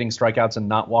he's getting strikeouts and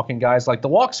not walking guys, the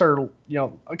walks are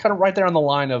kind of right there on the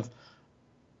line of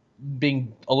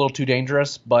being a little too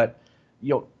dangerous. But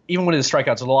even when his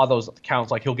strikeouts, a lot of those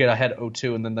counts, like he'll get ahead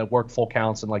 0-2 and then they'll work full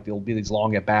counts and like there'll be these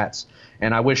long at bats.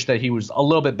 And I wish that he was a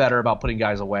little bit better about putting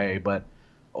guys away. But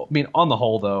I mean, on the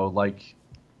whole, though, like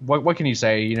what can you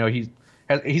say? You know,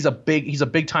 he's a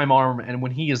big time arm, and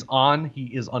when he is on, he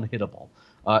is unhittable.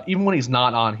 Even when he's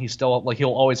not on, he's still like he'll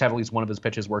always have at least one of his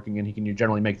pitches working, and he can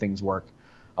generally make things work.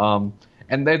 And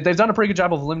they've done a pretty good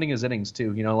job of limiting his innings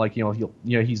too. You know, like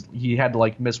he had to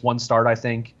like miss one start, I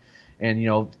think, and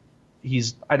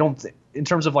in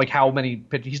terms of like how many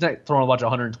pitch, he's not throwing a bunch of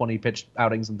 120 pitch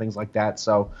outings and things like that.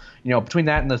 So, between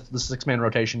that and the 6-man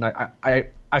rotation,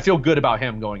 I feel good about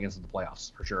him going into the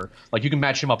playoffs for sure. Like you can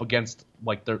match him up against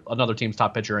like another team's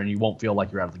top pitcher and you won't feel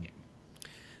like you're out of the game.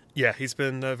 Yeah, he's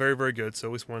been very, very good. So I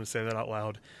always wanted to say that out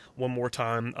loud one more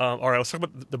time. All right, let's talk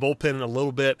about the bullpen in a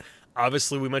little bit.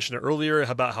 Obviously, we mentioned it earlier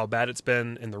about how bad it's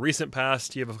been in the recent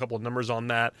past. You have a couple of numbers on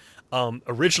that.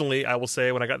 Originally, I will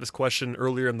say, when I got this question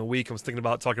earlier in the week, I was thinking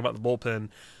about talking about the bullpen.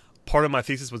 Part of my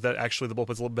thesis was that actually the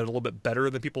bullpen's a little bit better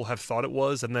than people have thought it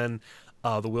was, and then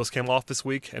the wheels came off this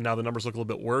week, and now the numbers look a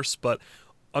little bit worse. But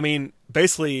I mean,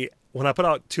 basically, when I put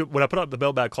out the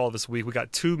mailbag call this week, we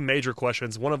got two major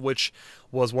questions. One of which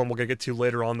was one we're gonna get to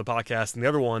later on in the podcast, and the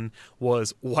other one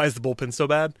was, why is the bullpen so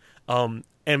bad?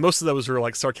 And most of those were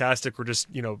like sarcastic or just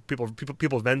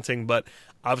people venting. But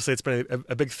obviously, it's been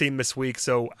a big theme this week.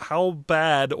 So how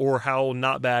bad or how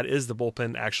not bad is the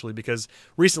bullpen actually? Because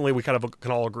recently we kind of can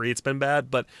all agree it's been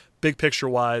bad, but big picture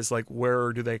wise, like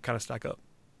where do they kind of stack up?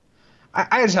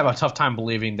 I just have a tough time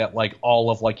believing that like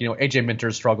all of AJ Minter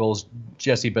struggles,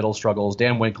 Jesse Biddle struggles,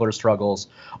 Dan Winkler struggles,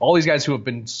 all these guys who have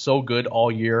been so good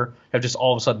all year have just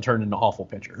all of a sudden turned into awful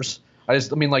pitchers.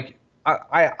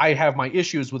 I have my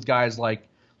issues with guys like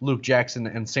Luke Jackson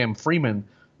and Sam Freeman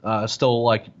still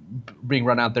like being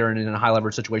run out there and in high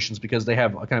leverage situations because they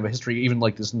have a kind of a history even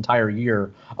like this entire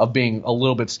year of being a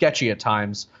little bit sketchy at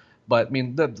times. But I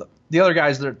mean the other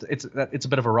guys, it's a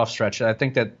bit of a rough stretch. I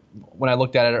think that when I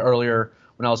looked at it earlier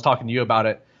when I was talking to you about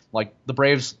it, like the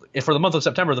Braves, for the month of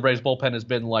September, the Braves bullpen has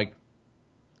been like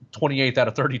 28th out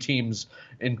of 30 teams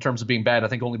in terms of being bad. I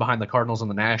think only behind the Cardinals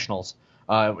and the Nationals.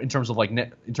 In terms of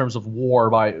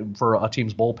WAR for a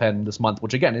team's bullpen this month,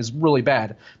 which again is really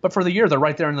bad. But for the year, they're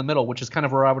right there in the middle, which is kind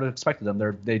of where I would have expected them.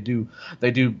 There's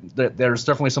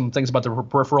definitely some things about the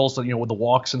peripherals, with the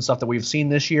walks and stuff that we've seen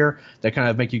this year that kind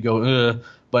of make you go, ugh.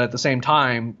 But at the same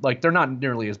time, like they're not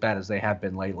nearly as bad as they have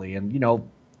been lately. And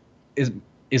is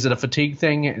it a fatigue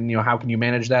thing? And how can you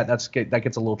manage that? That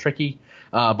gets a little tricky.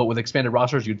 But with expanded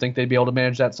rosters, you'd think they'd be able to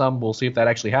manage that some. We'll see if that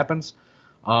actually happens.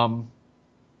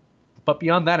 But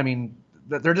beyond that, I mean,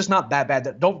 they're just not that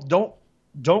bad.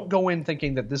 Don't go in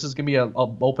thinking that this is going to be a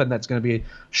bullpen that's going to be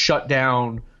shut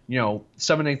down. 7th,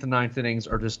 8th, and 9th innings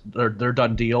are they're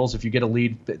done deals. If you get a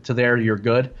lead to there, you're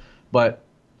good. But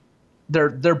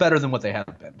they're better than what they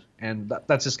have been, and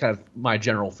that's just kind of my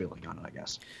general feeling on it, I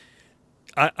guess.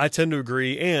 I tend to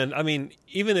agree, and I mean,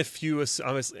 even if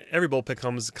every bullpen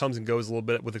comes and goes a little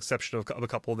bit, with the exception of a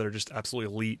couple that are just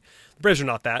absolutely elite. The Braves are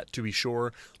not that, to be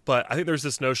sure, but I think there's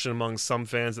this notion among some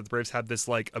fans that the Braves have this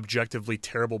like objectively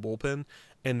terrible bullpen,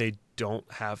 and they don't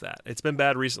have that. It's been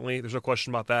bad recently. There's no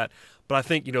question about that. But I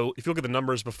think, if you look at the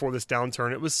numbers before this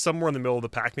downturn, it was somewhere in the middle of the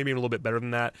pack, maybe even a little bit better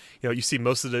than that. You see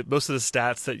most of the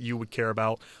stats that you would care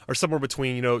about are somewhere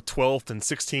between, 12th and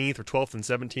 16th or 12th and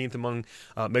 17th among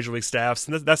major league staffs.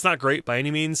 And that's not great by any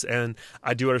means. And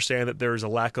I do understand that there's a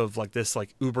lack of like this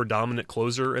like uber dominant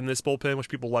closer in this bullpen, which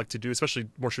people like to do, especially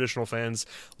more traditional fans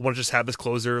want to just have this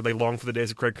closer. They long for the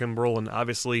days of Craig Kimbrel, and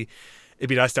obviously it'd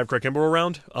be nice to have Craig Kimbrel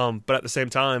around. But at the same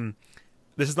time,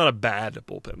 this is not a bad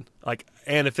bullpen.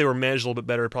 And if they were managed a little bit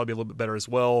better, it'd probably be a little bit better as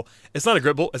well. It's not a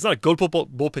good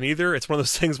bullpen either. It's one of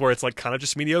those things where it's like kind of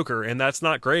just mediocre, and that's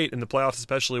not great in the playoffs,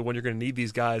 especially when you're going to need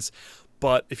these guys.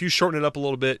 But if you shorten it up a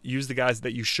little bit, use the guys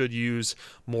that you should use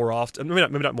more often.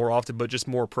 Maybe not more often, but just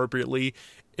more appropriately.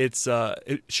 It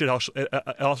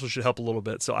also should help a little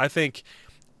bit. So I think,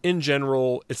 in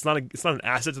general, it's not an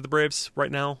asset to the Braves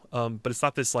right now. But it's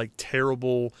not this like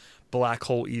terrible black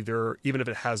hole either, even if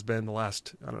it has been the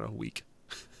last, I don't know, week.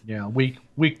 Yeah, week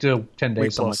to 10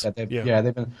 days, something like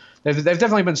that. They've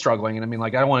definitely been struggling, and I mean,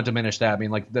 like, I don't want to diminish that. I mean,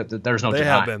 like, there's no. They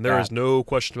have been. There is no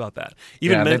question about that.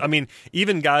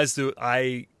 Even guys who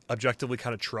I objectively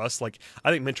kind of trust, like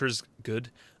I think Minter's good.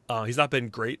 He's not been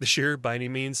great this year by any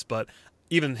means, but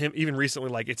even recently,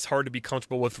 like, it's hard to be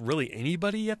comfortable with really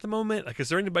anybody at the moment. Like, is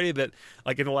there anybody that,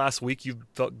 like, in the last week you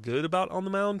felt good about on the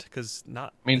mound? Because it's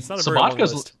not a very long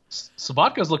list.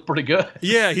 Sabatka's looked pretty good.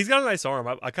 Yeah, he's got a nice arm.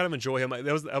 I kind of enjoy him.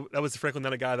 That was frankly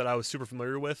not a guy that I was super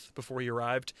familiar with before he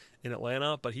arrived in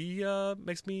Atlanta, but he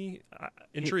makes me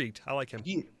intrigued. I like him.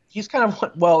 He's kind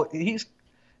of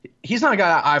he's not a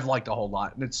guy I've liked a whole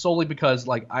lot, and it's solely because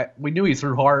like we knew he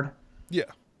threw hard, Yeah.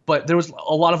 but there was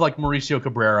a lot of like Mauricio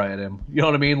Cabrera in him. You know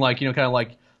what I mean? Like, kind of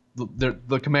like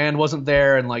the command wasn't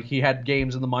there, and like he had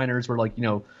games in the minors where like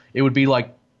it would be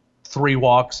like 3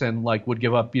 walks and like would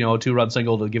give up a 2-run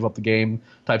single to give up the game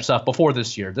type stuff before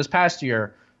this year. This past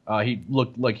year, he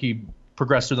looked like he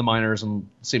progressed through the minors and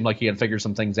seemed like he had figured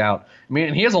some things out. I mean,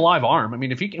 and he has a live arm. I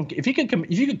mean, if you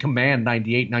can command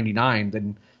 98, 99,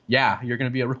 then yeah, you're going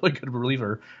to be a really good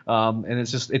reliever. And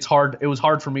it's hard. It was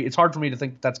hard for me. It's hard for me to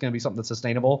think that's going to be something that's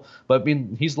sustainable. But I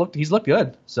mean, he's looked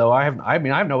good. So I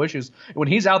have no issues when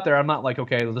he's out there. I'm not like,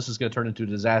 okay, well, this is going to turn into a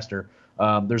disaster.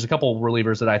 There's a couple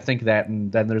relievers that I think that,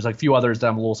 and then there's a few others that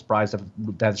I'm a little surprised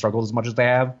that have struggled as much as they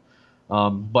have.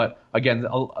 But again,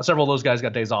 several of those guys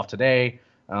got days off today,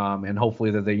 and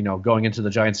hopefully that they, going into the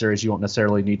Giants series, you won't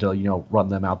necessarily need to, run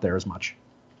them out there as much.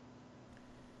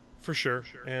 For sure.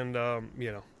 And,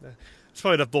 it's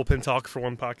probably enough bullpen talk for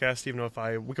one podcast, even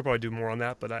though we could probably do more on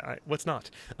that, but let's not.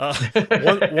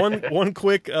 One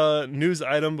quick news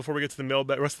item before we get to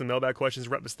the rest of the mailbag questions,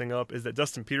 wrap this thing up, is that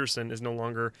Dustin Peterson is no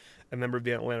longer a member of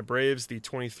the Atlanta Braves. The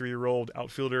 23-year-old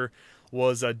outfielder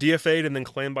was DFA'd and then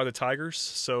claimed by the Tigers.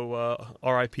 So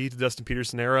RIP to Dustin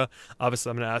Peterson era. Obviously,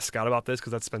 I'm going to ask Scott about this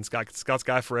because that's been Scott's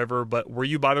guy forever. But were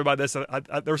you bothered by this? There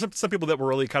were some people that were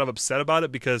really kind of upset about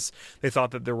it because they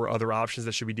thought that there were other options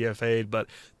that should be DFA'd. But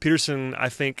Peterson, I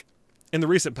think, in the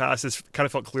recent past, it's kind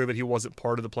of felt clear that he wasn't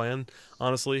part of the plan,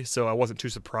 honestly. So I wasn't too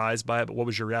surprised by it. But what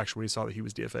was your reaction when you saw that he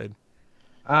was DFA'd?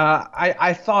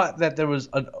 I thought that there was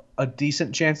a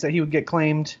decent chance that he would get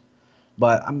claimed.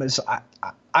 But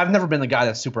I've never been the guy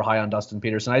that's super high on Dustin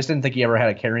Peterson. I just didn't think he ever had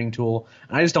a carrying tool,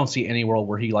 and I just don't see any world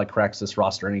where he like cracks this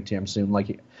roster anytime soon. Like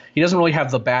he doesn't really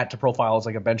have the bat to profile as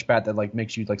like a bench bat that like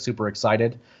makes you like super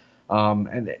excited.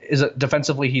 And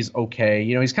defensively he's okay.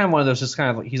 He's kind of one of those just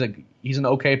kind of he's an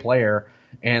okay player,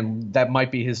 and that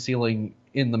might be his ceiling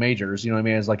in the majors. You know what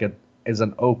I mean? As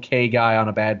an okay guy on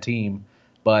a bad team,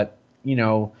 but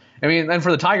I mean, and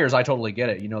for the Tigers, I totally get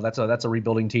it. That's a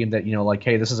rebuilding team that, like,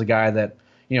 hey, this is a guy that,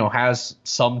 has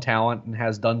some talent and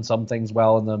has done some things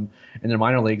well in their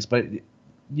minor leagues. But,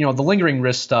 the lingering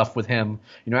wrist stuff with him,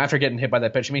 after getting hit by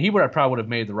that pitch, I mean, he probably would have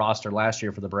made the roster last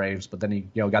year for the Braves, but then he,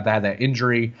 got that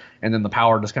injury, and then the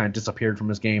power just kind of disappeared from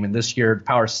his game. And this year, the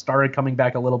power started coming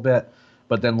back a little bit,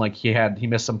 but then like he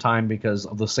missed some time because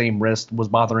of the same wrist was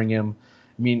bothering him.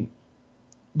 I mean,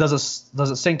 does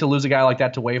it stink to lose a guy like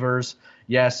that to waivers?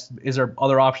 Yes. Is there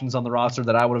other options on the roster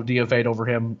that I would have DFA'd over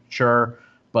him? Sure.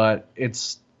 But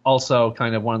it's also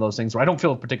kind of one of those things where I don't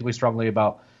feel particularly strongly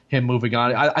about him moving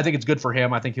on. I think it's good for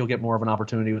him. I think he'll get more of an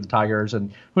opportunity with the Tigers,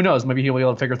 and who knows, maybe he'll be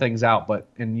able to figure things out,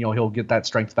 he'll get that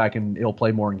strength back and he'll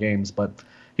play more in games. But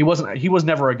he was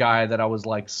never a guy that I was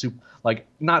like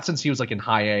not since he was like in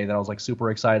high A that I was like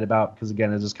super excited about, because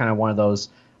again, it's just kind of one of those,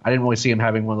 I didn't really see him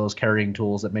having one of those carrying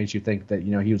tools that makes you think that,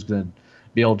 he was going to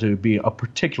be able to be a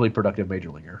particularly productive major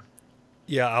leaguer.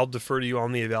 Yeah, I'll defer to you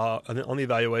on the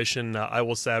evaluation. I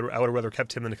will say I would have rather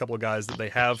kept him than a couple of guys that they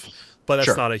have, but that's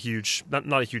Sure. not a huge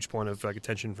point of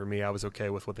attention for me. I was okay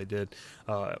with what they did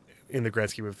in the grand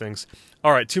scheme of things.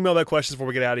 All right, 2 mailbag questions before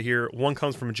we get out of here. One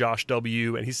comes from Josh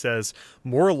W., and he says,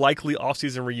 more likely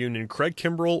offseason reunion, Craig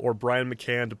Kimbrell or Brian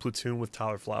McCann to platoon with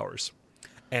Tyler Flowers?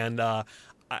 And I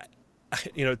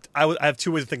have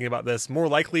 2 ways of thinking about this. More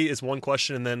likely is one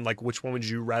question, and then like which one would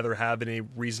you rather have in a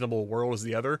reasonable world is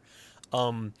the other.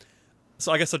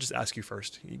 So I guess I'll just ask you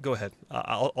first. Go ahead.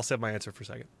 I'll save my answer for a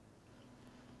second.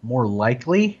 More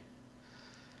likely?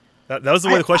 That was the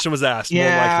way the question was asked. Yeah.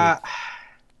 More likely.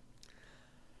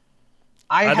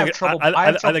 I have trouble.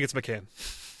 I think it's McCann.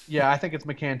 Yeah, I think it's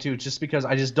McCann too, just because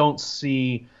I just don't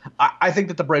see. I think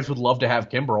that the Braves would love to have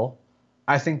Kimbrel.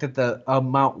 I think that the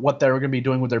amount what they're going to be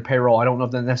doing with their payroll, I don't know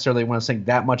if they necessarily want to sink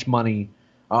that much money,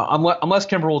 unless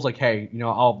Kimbrel is like, hey,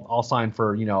 I'll sign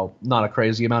for not a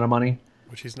crazy amount of money,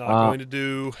 which he's not going to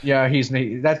do. Yeah,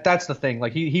 that's the thing.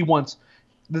 Like he wants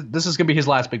this is going to be his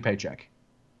last big paycheck.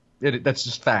 That's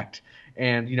just fact.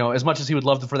 And as much as he would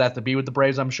love for that to be with the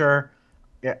Braves, I'm sure.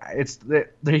 Yeah, he's going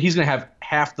to have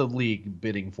half the league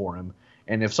bidding for him,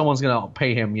 and if someone's going to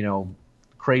pay him,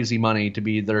 crazy money to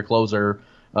be their closer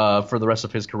for the rest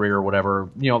of his career or whatever,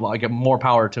 like more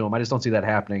power to him. I just don't see that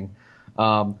happening,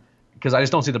 because I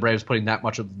just don't see the Braves putting that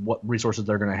much of what resources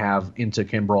they're going to have into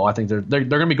Kimbrel. I think they're going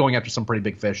to be going after some pretty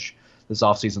big fish this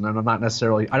offseason, and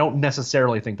I don't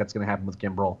necessarily think that's going to happen with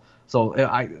Kimbrel. So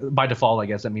by default, I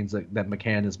guess that means that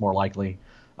McCann is more likely.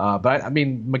 But I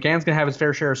mean, McCann's gonna have his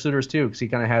fair share of suitors too, because he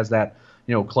kind of has that,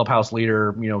 clubhouse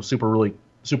leader,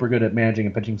 super good at managing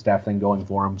a pitching staff thing going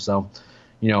for him. So,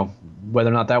 whether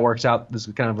or not that works out, this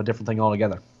is kind of a different thing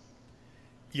altogether.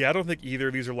 Yeah, I don't think either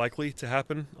of these are likely to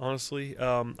happen, honestly.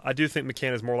 I do think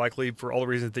McCann is more likely for all the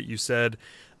reasons that you said.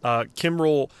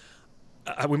 Kimbrel,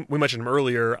 we mentioned him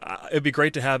earlier. It'd be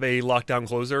great to have a lockdown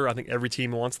closer. I think every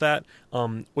team wants that.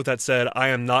 With that said, I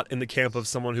am not in the camp of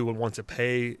someone who would want to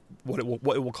pay what it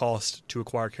will cost to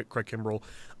acquire Craig Kimbrel,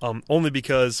 only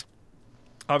because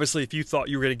obviously, if you thought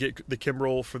you were going to get the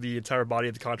Kimbrel for the entire body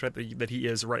of the contract that he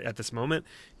is right at this moment,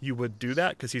 you would do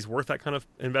that because he's worth that kind of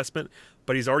investment.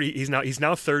 But he's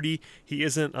now 30. He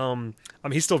isn't. I mean,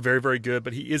 he's still very, very good,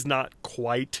 but he is not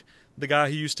quite the guy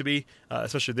he used to be.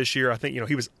 Especially this year, I think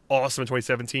he was awesome in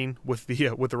 2017 with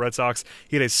the Red Sox.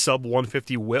 He had a sub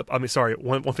 150 WHIP.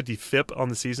 150 FIP on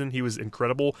the season. He was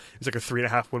incredible. He was like a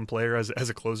 3.5 win player as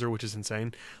a closer, which is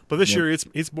insane. But this year,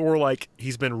 it's more like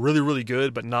he's been really, really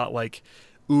good, but not like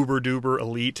uber duper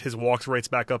elite. His walks rate's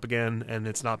back up again, and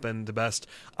it's not been the best.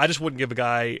 I just wouldn't give a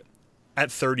guy at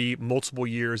 30 multiple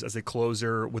years as a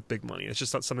closer with big money. It's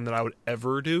just not something that I would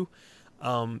ever do.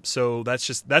 So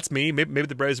that's me. Maybe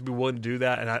the Braves would be willing to do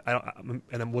that, and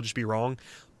then we'll just be wrong.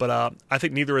 But I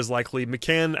think neither is likely.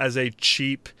 McCann as a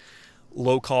cheap,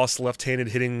 low-cost left-handed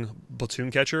hitting platoon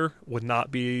catcher would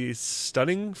not be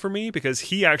stunning for me because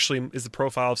he actually is the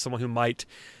profile of someone who might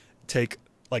take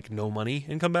like no money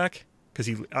and come back. Because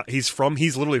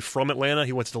he's literally from Atlanta.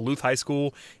 He went to Duluth High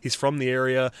School. He's from the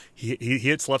area. He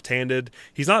hits left-handed.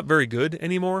 He's not very good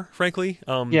anymore, frankly.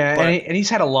 And he's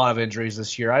had a lot of injuries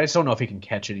this year. I just don't know if he can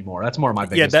catch anymore. That's more my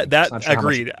biggest. Yeah, that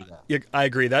agreed. Yeah, I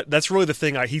agree. That's really the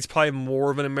thing. He's probably more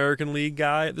of an American League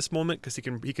guy at this moment because he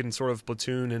can sort of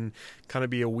platoon and kind of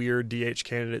be a weird DH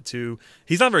candidate too.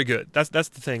 He's not very good. That's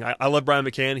the thing. I love Brian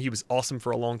McCann. He was awesome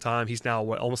for a long time. He's now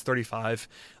almost 35.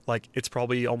 Like it's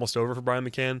probably almost over for Brian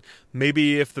McCann.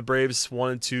 Maybe if the Braves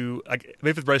wanted to,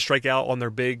 maybe if the Braves strike out on their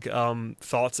big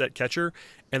thoughts at catcher,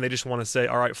 and they just want to say,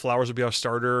 all right, Flowers will be our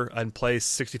starter and play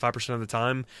 65% of the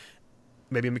time,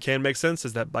 maybe McCann makes sense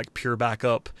as that like pure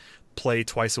backup, play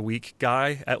twice a week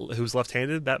guy who's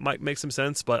left-handed. That might make some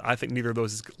sense, but I think neither of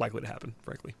those is likely to happen,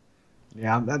 frankly.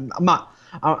 Yeah,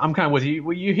 I'm kind of with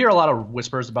you. You hear a lot of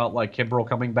whispers about like Kimbrel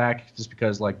coming back just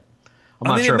because like.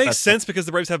 It makes sense because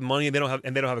the Braves have money and they don't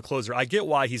have a closer. I get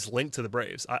why he's linked to the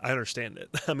Braves. I understand it.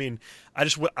 I mean, I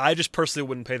just personally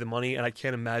wouldn't pay the money, and I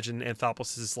can't imagine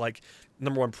Anthopoulos' like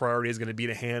number one priority is going to be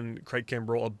to hand Craig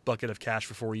Kimbrel a bucket of cash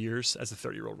for 4 years as a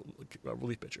 30-year-old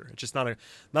relief pitcher. It's just not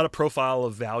a profile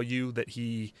of value that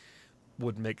he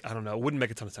would make. I don't know. It wouldn't make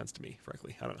a ton of sense to me,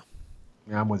 frankly. I don't know.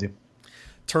 Yeah, I'm with you.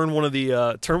 Turn one of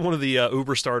the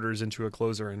Uber starters into a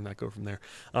closer and go from there.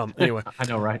 Anyway, I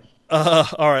know, right? All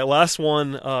right, last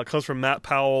one comes from Matt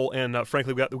Powell, and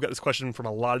frankly, we got this question from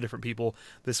a lot of different people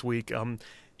this week.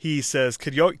 He says,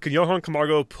 could Johan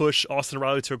Camargo push Austin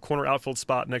Riley to a corner outfield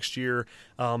spot next year?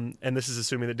 And this is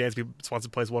assuming that Dansby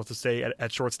Swanson plays well to stay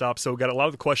at shortstop. So we got a lot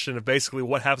of the question of basically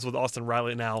what happens with Austin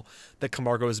Riley now that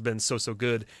Camargo has been so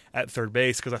good at third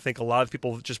base, because I think a lot of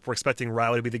people just were expecting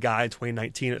Riley to be the guy in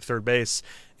 2019 at third base,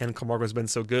 and Camargo has been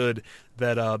so good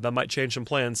that that might change some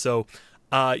plans. So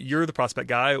you're the prospect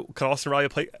guy. Can Austin Riley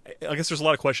play? I guess there's a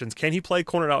lot of questions. Can he play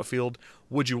corner outfield?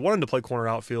 Would you want him to play corner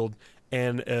outfield?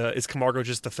 And is Camargo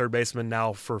just the third baseman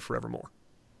now for forevermore?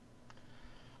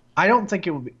 I don't think it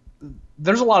would be.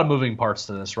 There's a lot of moving parts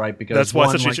to this, right? Because that's why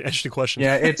it's such an interesting question.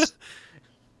 Yeah, it's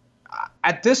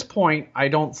at this point, I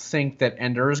don't think that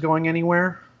Ender is going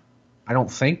anywhere. I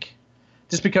don't think,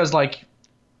 just because like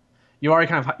you've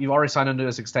already signed into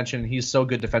this extension, and he's so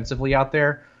good defensively out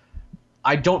there.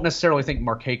 I don't necessarily think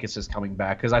Markakis is coming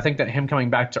back, because I think that him coming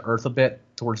back to earth a bit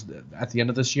at the end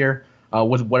of this year.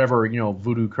 With whatever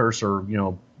voodoo curse or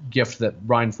gift that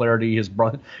Ryan Flaherty, his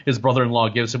brother-in-law,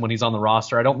 gives him when he's on the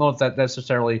roster. I don't know if that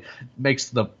necessarily makes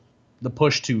the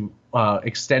push to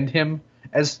extend him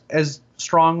as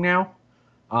strong now,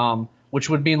 which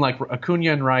would mean like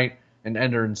Acuna in right and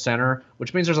Ender in center,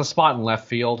 which means there's a spot in left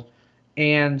field.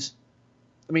 And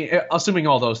I mean, assuming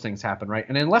all those things happen, right?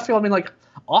 And in left field, I mean, like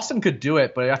Austin could do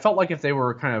it, but I felt like if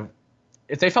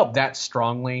they felt that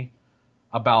strongly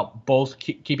about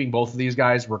keeping both of these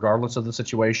guys regardless of the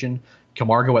situation,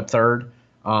 Camargo at third,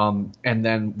 and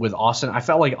then with Austin, I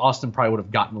felt like Austin probably would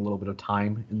have gotten a little bit of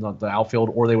time in the outfield,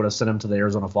 or they would have sent him to the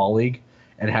Arizona Fall League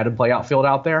and had him play outfield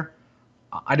out there.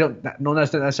 I don't know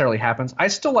that necessarily happens. I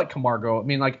still like Camargo. I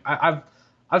mean, like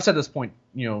I've said this point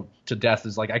to death,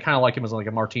 is like I kind of like him as like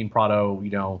a Martin Prado,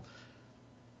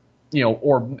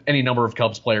 or any number of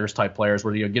Cubs type players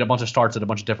where you get a bunch of starts at a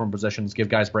bunch of different positions, give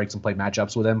guys breaks and play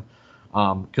matchups with him.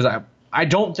 Because I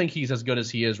don't think he's as good as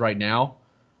he is right now,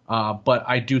 but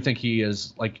I do think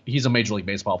he's a Major League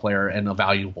Baseball player and a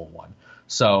valuable one.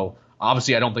 So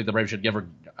obviously, I don't think the Braves should get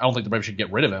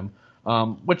rid of him.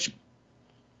 Which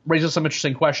raises some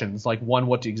interesting questions. Like, one,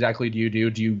 what exactly do you do?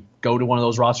 Do you go to one of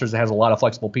those rosters that has a lot of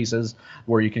flexible pieces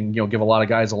where you can give a lot of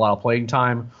guys a lot of playing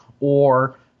time,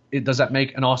 or does that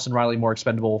make an Austin Riley more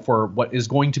expendable for what is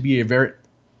going to be a very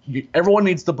everyone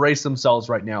needs to brace themselves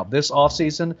right now. This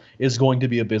offseason is going to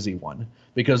be a busy one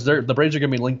because the Braves are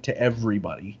going to be linked to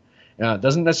everybody. It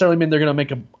doesn't necessarily mean they're going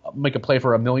to make a play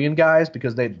for a million guys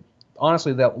because they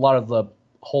honestly that a lot of the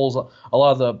holes, a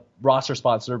lot of the roster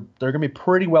spots they're going to be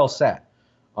pretty well set.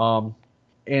 And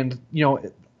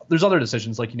there's other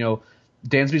decisions like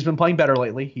Dansby's been playing better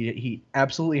lately. He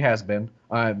absolutely has been.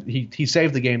 He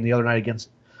saved the game the other night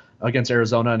against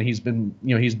Arizona, and he's been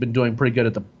doing pretty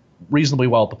good reasonably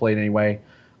well at the plate anyway,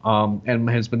 and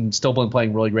has still been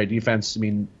playing really great defense. I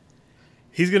mean,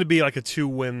 he's going to be like a he's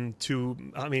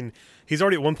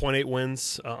already at 1.8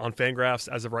 wins on Fangraphs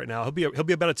as of right now. He'll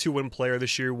be about a 2-win player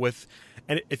this year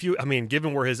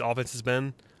given where his offense has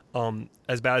been,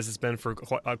 as bad as it's been for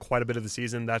quite a bit of the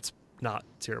season, that's not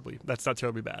terribly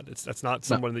bad. That's not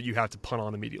someone that you have to punt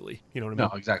on immediately. You know what I mean?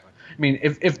 No, exactly. I mean,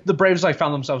 if the Braves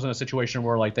found themselves in a situation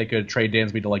where they could trade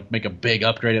Dansby to make a big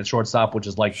upgrade at shortstop, which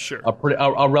is sure.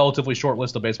 a relatively short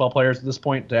list of baseball players at this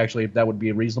point, that would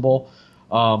be reasonable.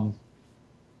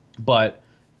 But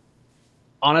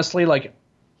honestly,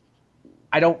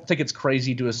 I don't think it's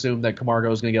crazy to assume that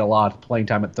Camargo is going to get a lot of playing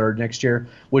time at third next year,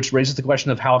 which raises the question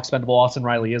of how expendable Austin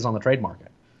Riley is on the trade market.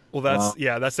 Well, that's the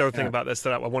other thing about this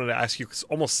that I wanted to ask you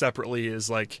almost separately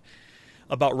is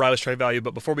about Riley's trade value.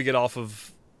 But before we get off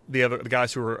of the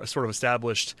guys who are sort of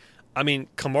established, I mean,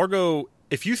 Camargo,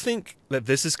 if you think that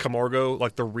this is Camargo,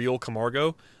 the real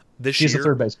Camargo, he's the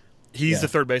third baseman. He's the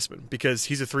third baseman because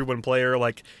he's a 3-win player.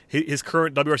 His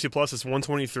current WRC plus is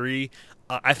 123.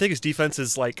 I think his defense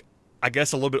is I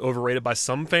guess a little bit overrated by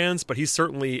some fans, but he's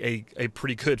certainly a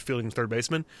pretty good fielding third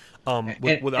baseman. And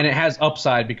it has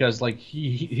upside because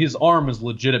his arm is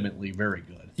legitimately very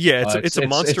good. Yeah, it's a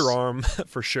monster arm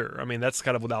for sure. I mean, that's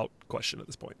kind of without question at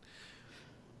this point.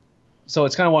 So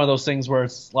it's kind of one of those things where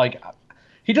it's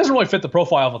he doesn't really fit the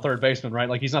profile of a third baseman,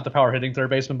 right? He's not the power hitting third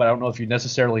baseman, but I don't know if you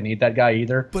necessarily need that guy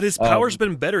either. But his power's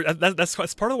been better. That's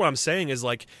part of what I'm saying is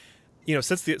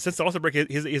since the All-Star break,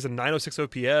 he has a 906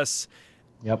 OPS.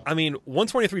 Yep. I mean,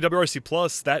 123 WRC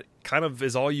plus, that kind of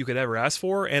is all you could ever ask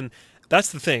for, and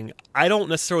that's the thing. I don't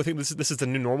necessarily think this is the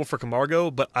new normal for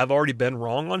Camargo, but I've already been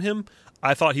wrong on him.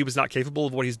 I thought he was not capable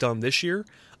of what he's done this year.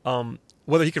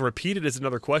 Whether he can repeat it is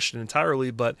another question entirely,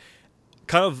 but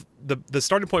kind of the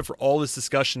starting point for all this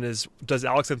discussion is, does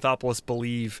Alex Anthopoulos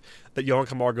believe that Yohan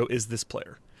Camargo is this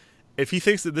player? If he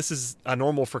thinks that this is a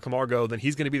normal for Camargo, then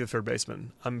he's going to be the third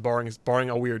baseman. I'm barring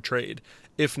a weird trade.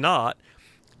 If not,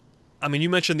 I mean,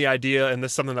 you mentioned the idea, and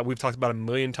this is something that we've talked about a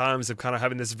million times, of kind of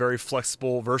having this very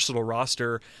flexible, versatile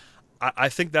roster. I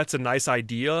think that's a nice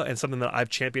idea and something that I've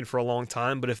championed for a long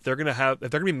time. But if they're going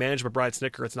to be managed by Brian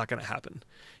Snitker, it's not going to happen.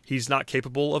 He's not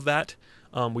capable of that.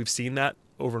 We've seen that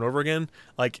over and over again.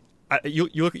 You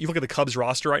look at the Cubs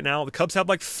roster right now. The Cubs have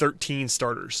 13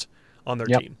 starters on their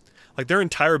team. Their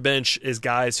entire bench is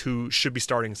guys who should be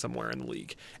starting somewhere in the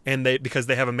league, and because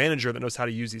they have a manager that knows how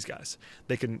to use these guys.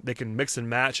 They can mix and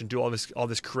match and do all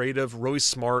this creative, really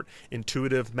smart,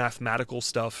 intuitive, mathematical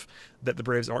stuff that the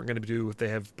Braves aren't going to do if they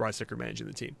have Brian Snitker managing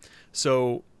the team.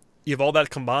 So you have all that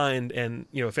combined, and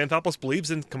if Anthopoulos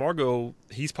believes in Camargo,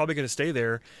 he's probably going to stay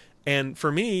there. And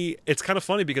for me, it's kind of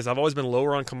funny because I've always been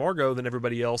lower on Camargo than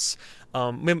everybody else.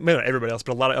 Maybe not everybody else,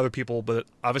 but a lot of other people. But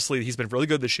obviously, he's been really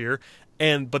good this year.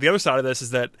 But the other side of this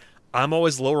is that I'm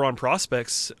always lower on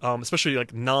prospects, especially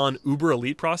non-uber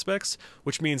elite prospects,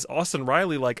 which means Austin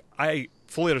Riley. I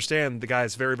fully understand the guy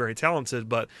is very, very talented,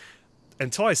 but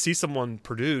until I see someone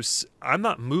produce, I'm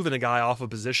not moving a guy off a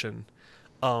position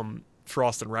for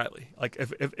Austin Riley.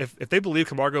 If they believe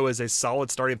Camargo is a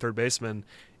solid starting third baseman,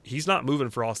 he's not moving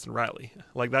for Austin Riley.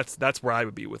 That's where I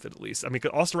would be with it, at least. I mean,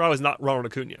 Austin Riley is not Ronald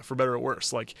Acuna, for better or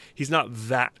worse. He's not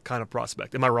that kind of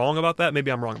prospect. Am I wrong about that?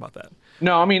 Maybe I'm wrong about that.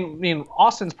 No, I mean,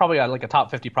 Austin's probably a top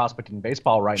 50 prospect in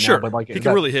baseball right now. But he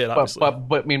can really hit, obviously.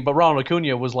 But Ronald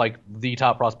Acuna was the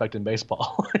top prospect in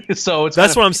baseball. So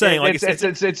that's what I'm saying.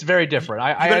 It's very different.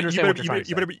 I understand what you're trying to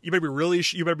say. You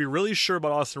better be really sure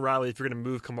about Austin Riley if you're going to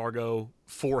move Camargo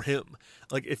for him.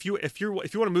 If you want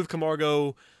to move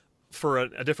Camargo for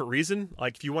a different reason,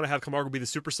 if you want to have Camargo be the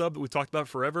super sub that we've talked about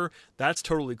forever, that's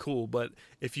totally cool. But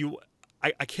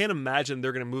I can't imagine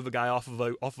they're going to move a guy off of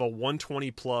a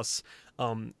 120 plus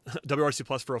WRC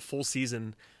plus for a full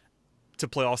season to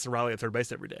play Austin Riley at third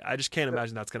base every day. I just can't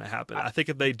imagine that's going to happen. I think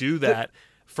if they do that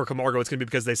for Camargo, it's going to be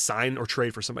because they sign or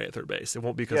trade for somebody at third base. It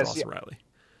won't be because of Austin Riley.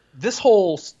 this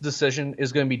whole decision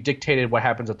is going to be dictated what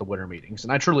happens at the winter meetings,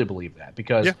 and I truly believe that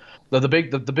because the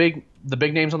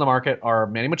big names on the market are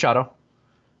Manny Machado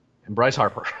and Bryce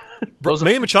Harper.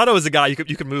 Manny Machado is a guy you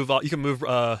can move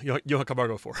Johan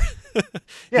Camargo for.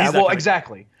 Yeah, well,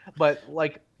 exactly. But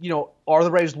are the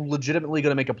Braves legitimately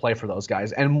going to make a play for those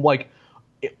guys? And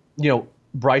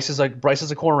Bryce is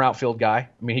a corner outfield guy.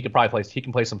 I mean, he could probably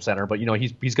play some center, but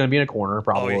he's going to be in a corner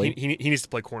probably. He needs to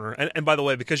play corner. And by the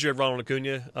way, because you have Ronald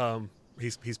Acuna,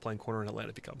 he's playing corner in Atlanta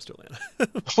if he comes to Atlanta.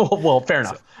 Well, fair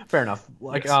enough.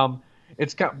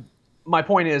 It's my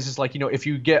point is if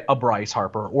you get a Bryce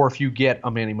Harper or if you get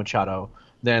a Manny Machado,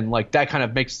 then that kind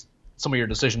of makes some of your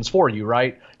decisions for you,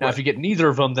 right? Now, if you get neither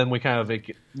of them, then we kind of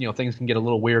things can get a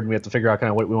little weird, and we have to figure out kind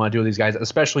of what we want to do with these guys,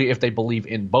 especially if they believe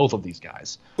in both of these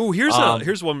guys. Oh,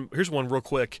 here's one real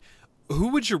quick. Who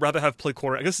would you rather have play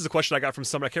corner? I guess this is a question I got from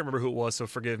someone. I can't remember who it was, so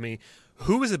forgive me.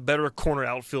 Who is a better corner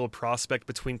outfield prospect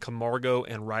between Camargo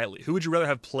and Riley? Who would you rather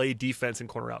have play defense in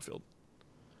corner outfield?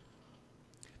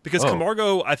 Because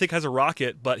Camargo, I think, has a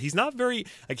rocket, but he's not very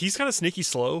he's kind of sneaky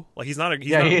slow. He's not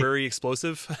very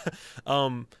explosive.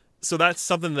 So that's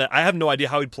something that I have no idea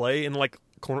how he'd play in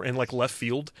corner in left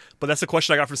field. But that's a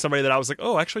question I got from somebody that I was like,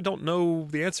 I actually don't know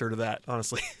the answer to that,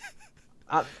 honestly.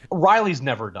 Riley's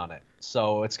never done it,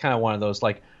 so it's kind of one of those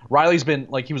Riley's been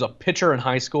he was a pitcher in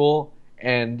high school,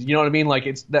 and you know what I mean.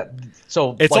 It's that.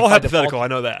 So it's all hypothetical. I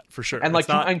know that for sure.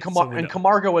 And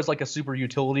Camargo is a super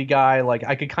utility guy.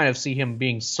 I could kind of see him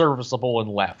being serviceable in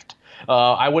left.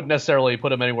 I wouldn't necessarily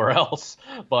put him anywhere else,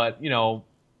 but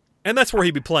And that's where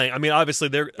he'd be playing. I mean, obviously,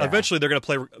 eventually they're going to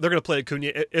play. They're going to play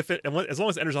Acuna as long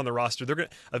as it enters on the roster. They're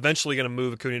eventually going to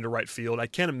move Acuna to right field. I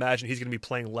can't imagine he's going to be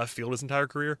playing left field his entire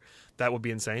career. That would be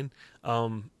insane.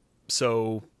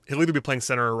 So he'll either be playing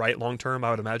center or right long term, I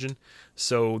would imagine.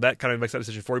 So that kind of makes that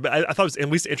decision for you. But I thought it was at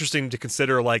least interesting to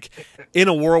consider, in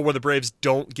a world where the Braves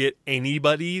don't get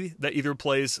anybody that either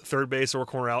plays third base or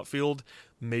corner outfield,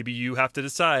 maybe you have to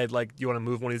decide you want to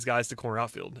move one of these guys to corner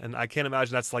outfield. And I can't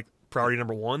imagine that's priority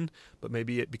number one, but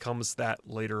maybe it becomes that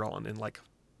later on in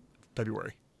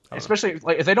February. Especially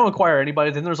if they don't acquire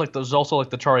anybody, then there's also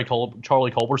the Charlie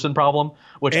Culberson problem,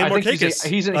 which I think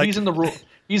he's in the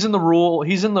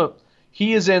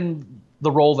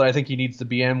role that I think he needs to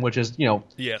be in, which is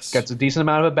gets a decent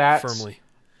amount of at bats firmly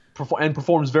and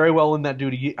performs very well in that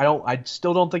duty. I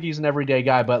still don't think he's an everyday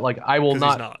guy, but I will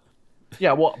not. He's not.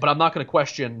 Yeah, well, but I'm not going to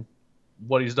question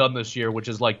what he's done this year, which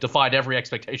is defied every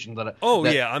expectation that.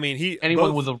 I mean,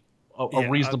 anyone with a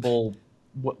reasonable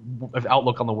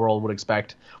outlook on the world would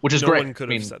expect, which is great. No one could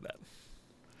have said that.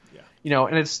 Yeah,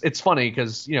 and it's funny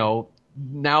because now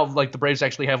the Braves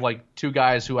actually have two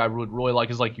guys who I would really like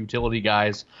as utility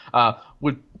guys,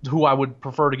 who I would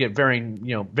prefer to get varying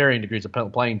degrees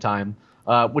of playing time,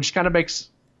 which kind of makes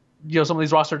some of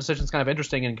these roster decisions kind of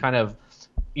interesting and kind of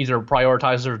either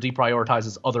prioritizes or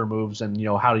deprioritizes other moves and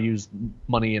how to use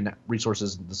money and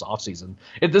resources this offseason.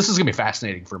 This is going to be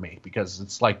fascinating for me because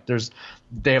it's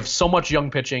they have so much young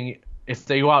pitching. If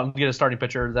they go out and get a starting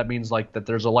pitcher, that means that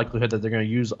there's a likelihood that they're going to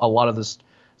use a lot of this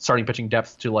starting pitching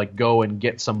depth to go and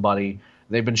get somebody.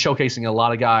 They've been showcasing a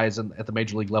lot of guys at the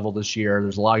major league level this year.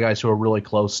 There's a lot of guys who are really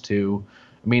close to.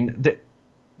 I mean,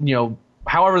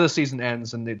 however this season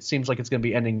ends, and it seems like it's going to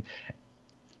be ending.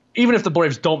 Even if the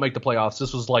Braves don't make the playoffs,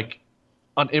 this was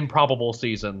an improbable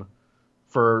season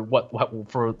for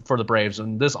for the Braves,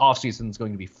 and this offseason is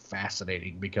going to be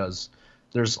fascinating because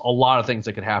there's a lot of things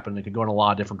that could happen. It could go in a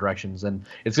lot of different directions, and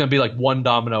it's going to be one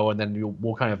domino, and then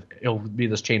it'll be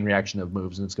this chain reaction of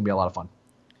moves, and it's going to be a lot of fun.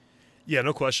 Yeah,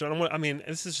 no question.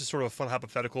 This is just sort of a fun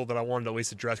hypothetical that I wanted to at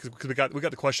least address because we got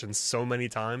the question so many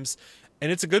times,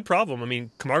 and it's a good problem. I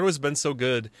mean, Camargo has been so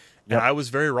good, and I was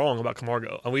very wrong about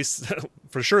Camargo. At least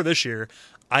for sure this year,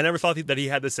 I never thought that he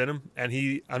had this in him. And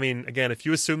again, if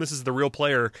you assume this is the real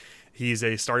player, he's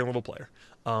a starting level player.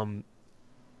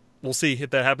 We'll see if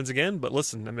that happens again. But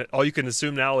listen, all you can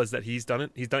assume now is that he's done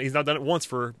it. He's not done it once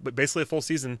but basically a full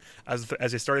season as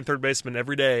a starting third baseman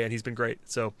every day, and he's been great.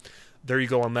 So there you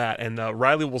go on that. And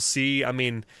Riley, we'll see.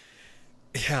 This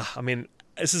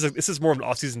is more of an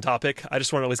off-season topic. I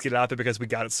just want to at least get it out there because we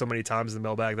got it so many times in the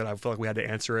mailbag that I feel like we had to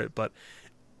answer it. But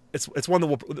it's one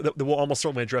that we'll almost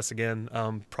certainly address again,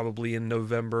 probably in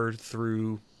November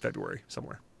through February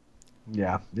somewhere.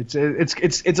 Yeah, it's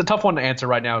a tough one to answer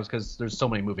right now because there's so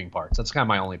many moving parts. That's kind of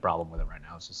my only problem with it right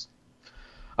now. It's just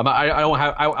I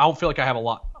don't feel like I have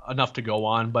enough to go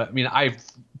on, but I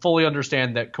fully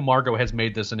understand that Camargo has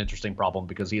made this an interesting problem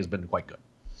because he has been quite good.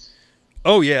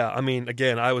 Oh yeah, I mean,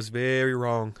 again, I was very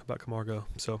wrong about Camargo.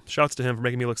 So shouts to him for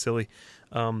making me look silly.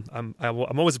 I'm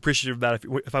always appreciative of that.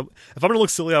 If I'm gonna look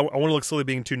silly, I want to look silly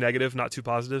being too negative, not too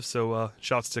positive. So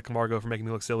shouts to Camargo for making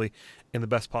me look silly in the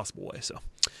best possible way. So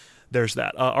there's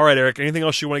that. All right, Eric. Anything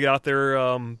else you want to get out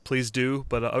there? Please do.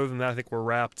 But other than that, I think we're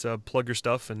wrapped. Plug your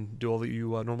stuff and do all that you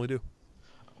normally do.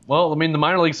 Well, I mean, the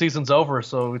minor league season's over,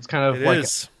 so it's kind of It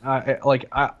is.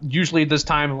 Usually this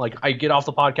time, like I get off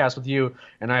the podcast with you,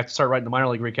 and I have to start writing the minor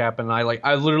league recap, and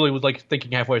I literally was like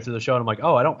thinking halfway through the show, and I'm like,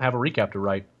 oh, I don't have a recap to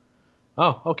write.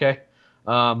 Oh, okay.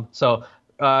 So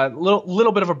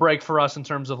little bit of a break for us in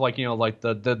terms of like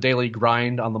the daily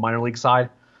grind on the minor league side.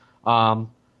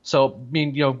 So I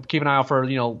mean, keep an eye out for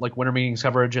like winter meetings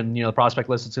coverage and the prospect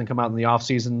list that's going to come out in the off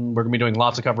season. We're going to be doing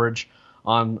lots of coverage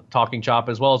on Talking Chop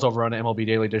as well as over on MLB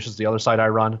Daily Dishes, the other side I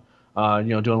run.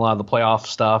 Doing a lot of the playoff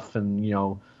stuff and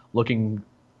looking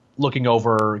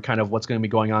over kind of what's going to be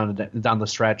going on down the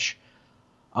stretch.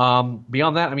 Beyond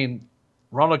that, I mean,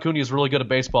 Ronald Acuna is really good at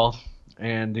baseball,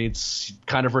 and it's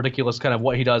kind of ridiculous kind of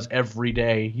what he does every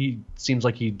day. He seems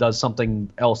like he does something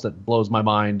else that blows my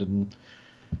mind, and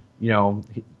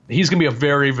he's going to be a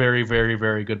very, very, very,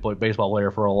 very good baseball player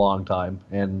for a long time.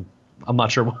 And I'm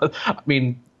not sure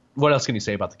what else can you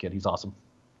say about the kid? He's awesome.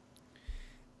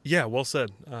 Yeah, well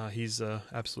said. He's an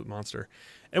absolute monster.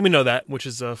 And we know that, which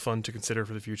is fun to consider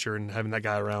for the future, and having that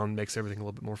guy around makes everything a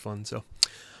little bit more fun. So,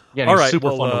 yeah, he's super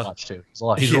fun to watch, too.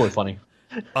 He's really funny.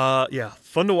 Yeah,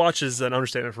 fun to watch is an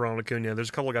understatement for Ronald Acuna. There's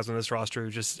a couple of guys on this roster who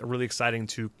are just really exciting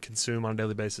to consume on a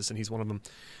daily basis, and he's one of them,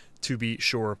 to be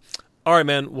sure. All right,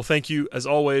 man. Well, thank you, as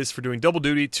always, for doing double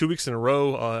duty 2 weeks in a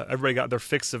row. Everybody got their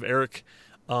fix of Eric.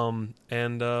 And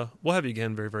we'll have you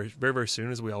again very, very, very, very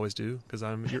soon, as we always do, because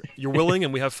you're willing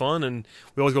and we have fun, and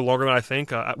we always go longer than I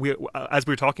think. As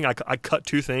we were talking, I cut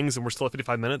 2 things, and we're still at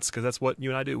 55 minutes because that's what you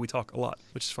and I do. We talk a lot,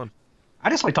 which is fun. I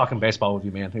just like talking baseball with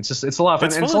you, man. It's a lot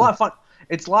of fun. It's a lot of fun.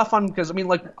 It's a lot of fun because I mean,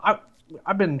 like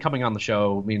I've been coming on the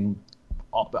show. I mean,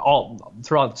 all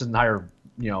throughout its entire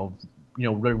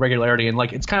regularity, and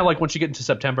like it's kind of like once you get into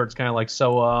September, it's kind of like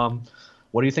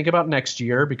what do you think about next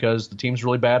year? Because the team's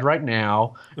really bad right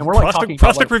now, and we're like talking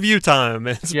prospect about, review time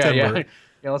in September.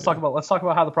 Yeah. Let's talk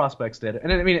about how the prospects did,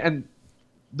 and I mean, and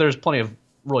there's plenty of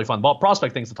really fun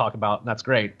prospect things to talk about, and that's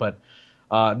great. But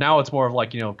now it's more of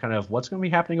like kind of what's going to be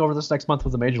happening over this next month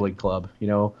with the major league club.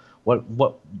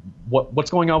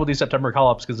 What's going on with these September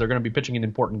call-ups because they're going to be pitching in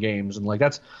important games, and like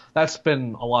that's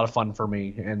been a lot of fun for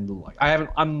me, and like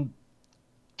I'm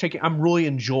really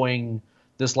enjoying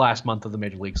this last month of the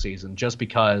major league season just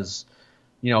because,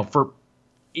 I think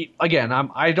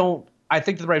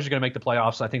the Braves are going to make the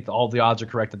playoffs. I think all the odds are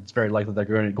correct that it's very likely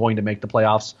they're going to make the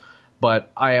playoffs.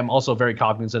 But I am also very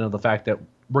cognizant of the fact that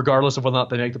regardless of whether or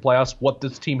not they make the playoffs, what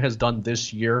this team has done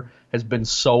this year has been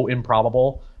so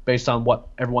improbable based on what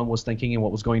everyone was thinking and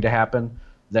what was going to happen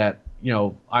that,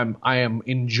 I am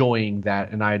enjoying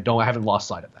that, and I haven't lost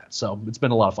sight of that. So it's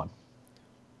been a lot of fun.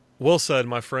 Well said,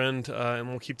 my friend, and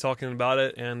we'll keep talking about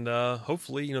it. And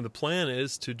hopefully, the plan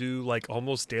is to do like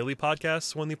almost daily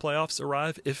podcasts when the playoffs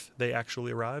arrive, if they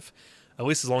actually arrive, at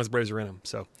least as long as the Braves are in them.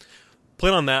 So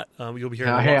plan on that. You'll be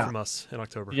hearing a lot from us in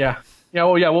October. Yeah.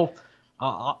 Well,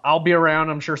 I'll be around.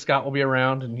 I'm sure Scott will be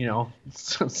around, and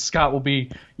Scott will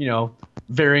be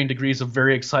varying degrees of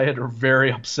very excited or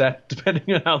very upset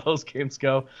depending on how those games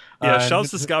go. Yeah,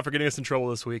 shouts to Scott for getting us in trouble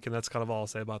this week, and that's kind of all I'll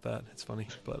say about that. It's funny,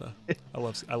 but I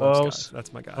love Scott.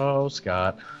 That's my guy. Oh,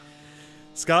 Scott.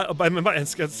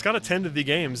 Scott attended the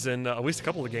games, and at least a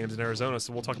couple of games in Arizona.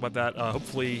 So we'll talk about that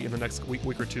hopefully in the next week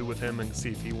or two with him, and see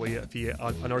if he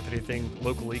unearthed anything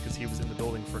locally, because he was in the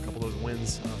building for a couple of those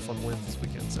wins, fun wins this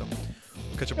weekend. So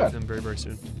we'll catch up with him very, very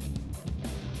soon.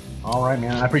 All right,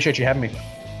 man. I appreciate you having me.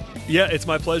 Yeah, it's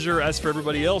my pleasure. As for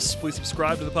everybody else, please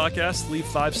subscribe to the podcast, leave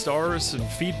 5 stars and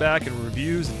feedback and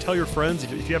reviews, and tell your friends.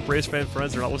 If you have Braves fan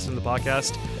friends that are not listening to the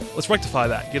podcast, let's rectify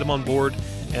that. Get them on board,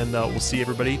 and we'll see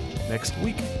everybody next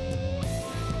week.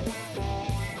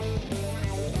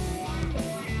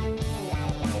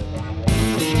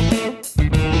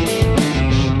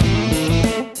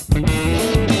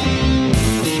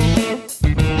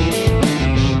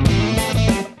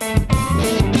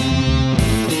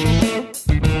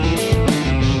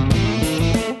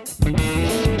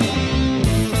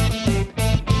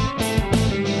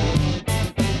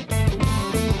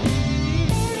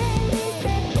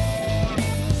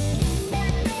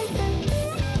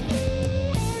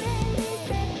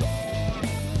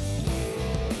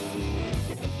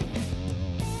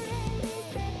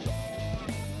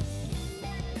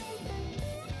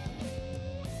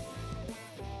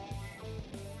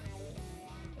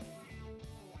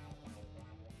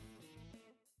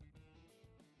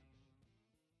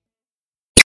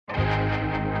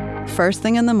 First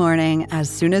thing in the morning, as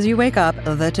soon as you wake up,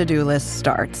 the to-do list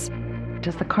starts.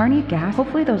 Does the car need gas?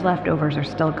 Hopefully those leftovers are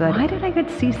still good. Why did I get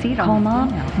CC'd on Call Mom?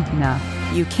 No.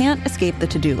 You can't escape the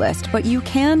to-do list, but you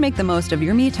can make the most of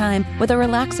your me time with a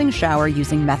relaxing shower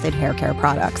using Method hair care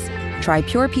products. Try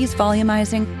Pure Peace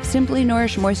Volumizing, Simply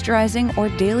Nourish Moisturizing, or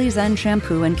Daily Zen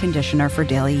Shampoo and Conditioner for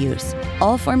daily use.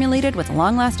 All formulated with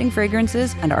long-lasting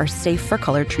fragrances and are safe for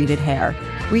color-treated hair.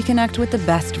 Reconnect with the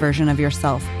best version of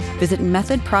yourself. Visit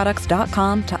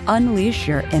methodproducts.com to unleash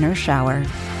your inner shower.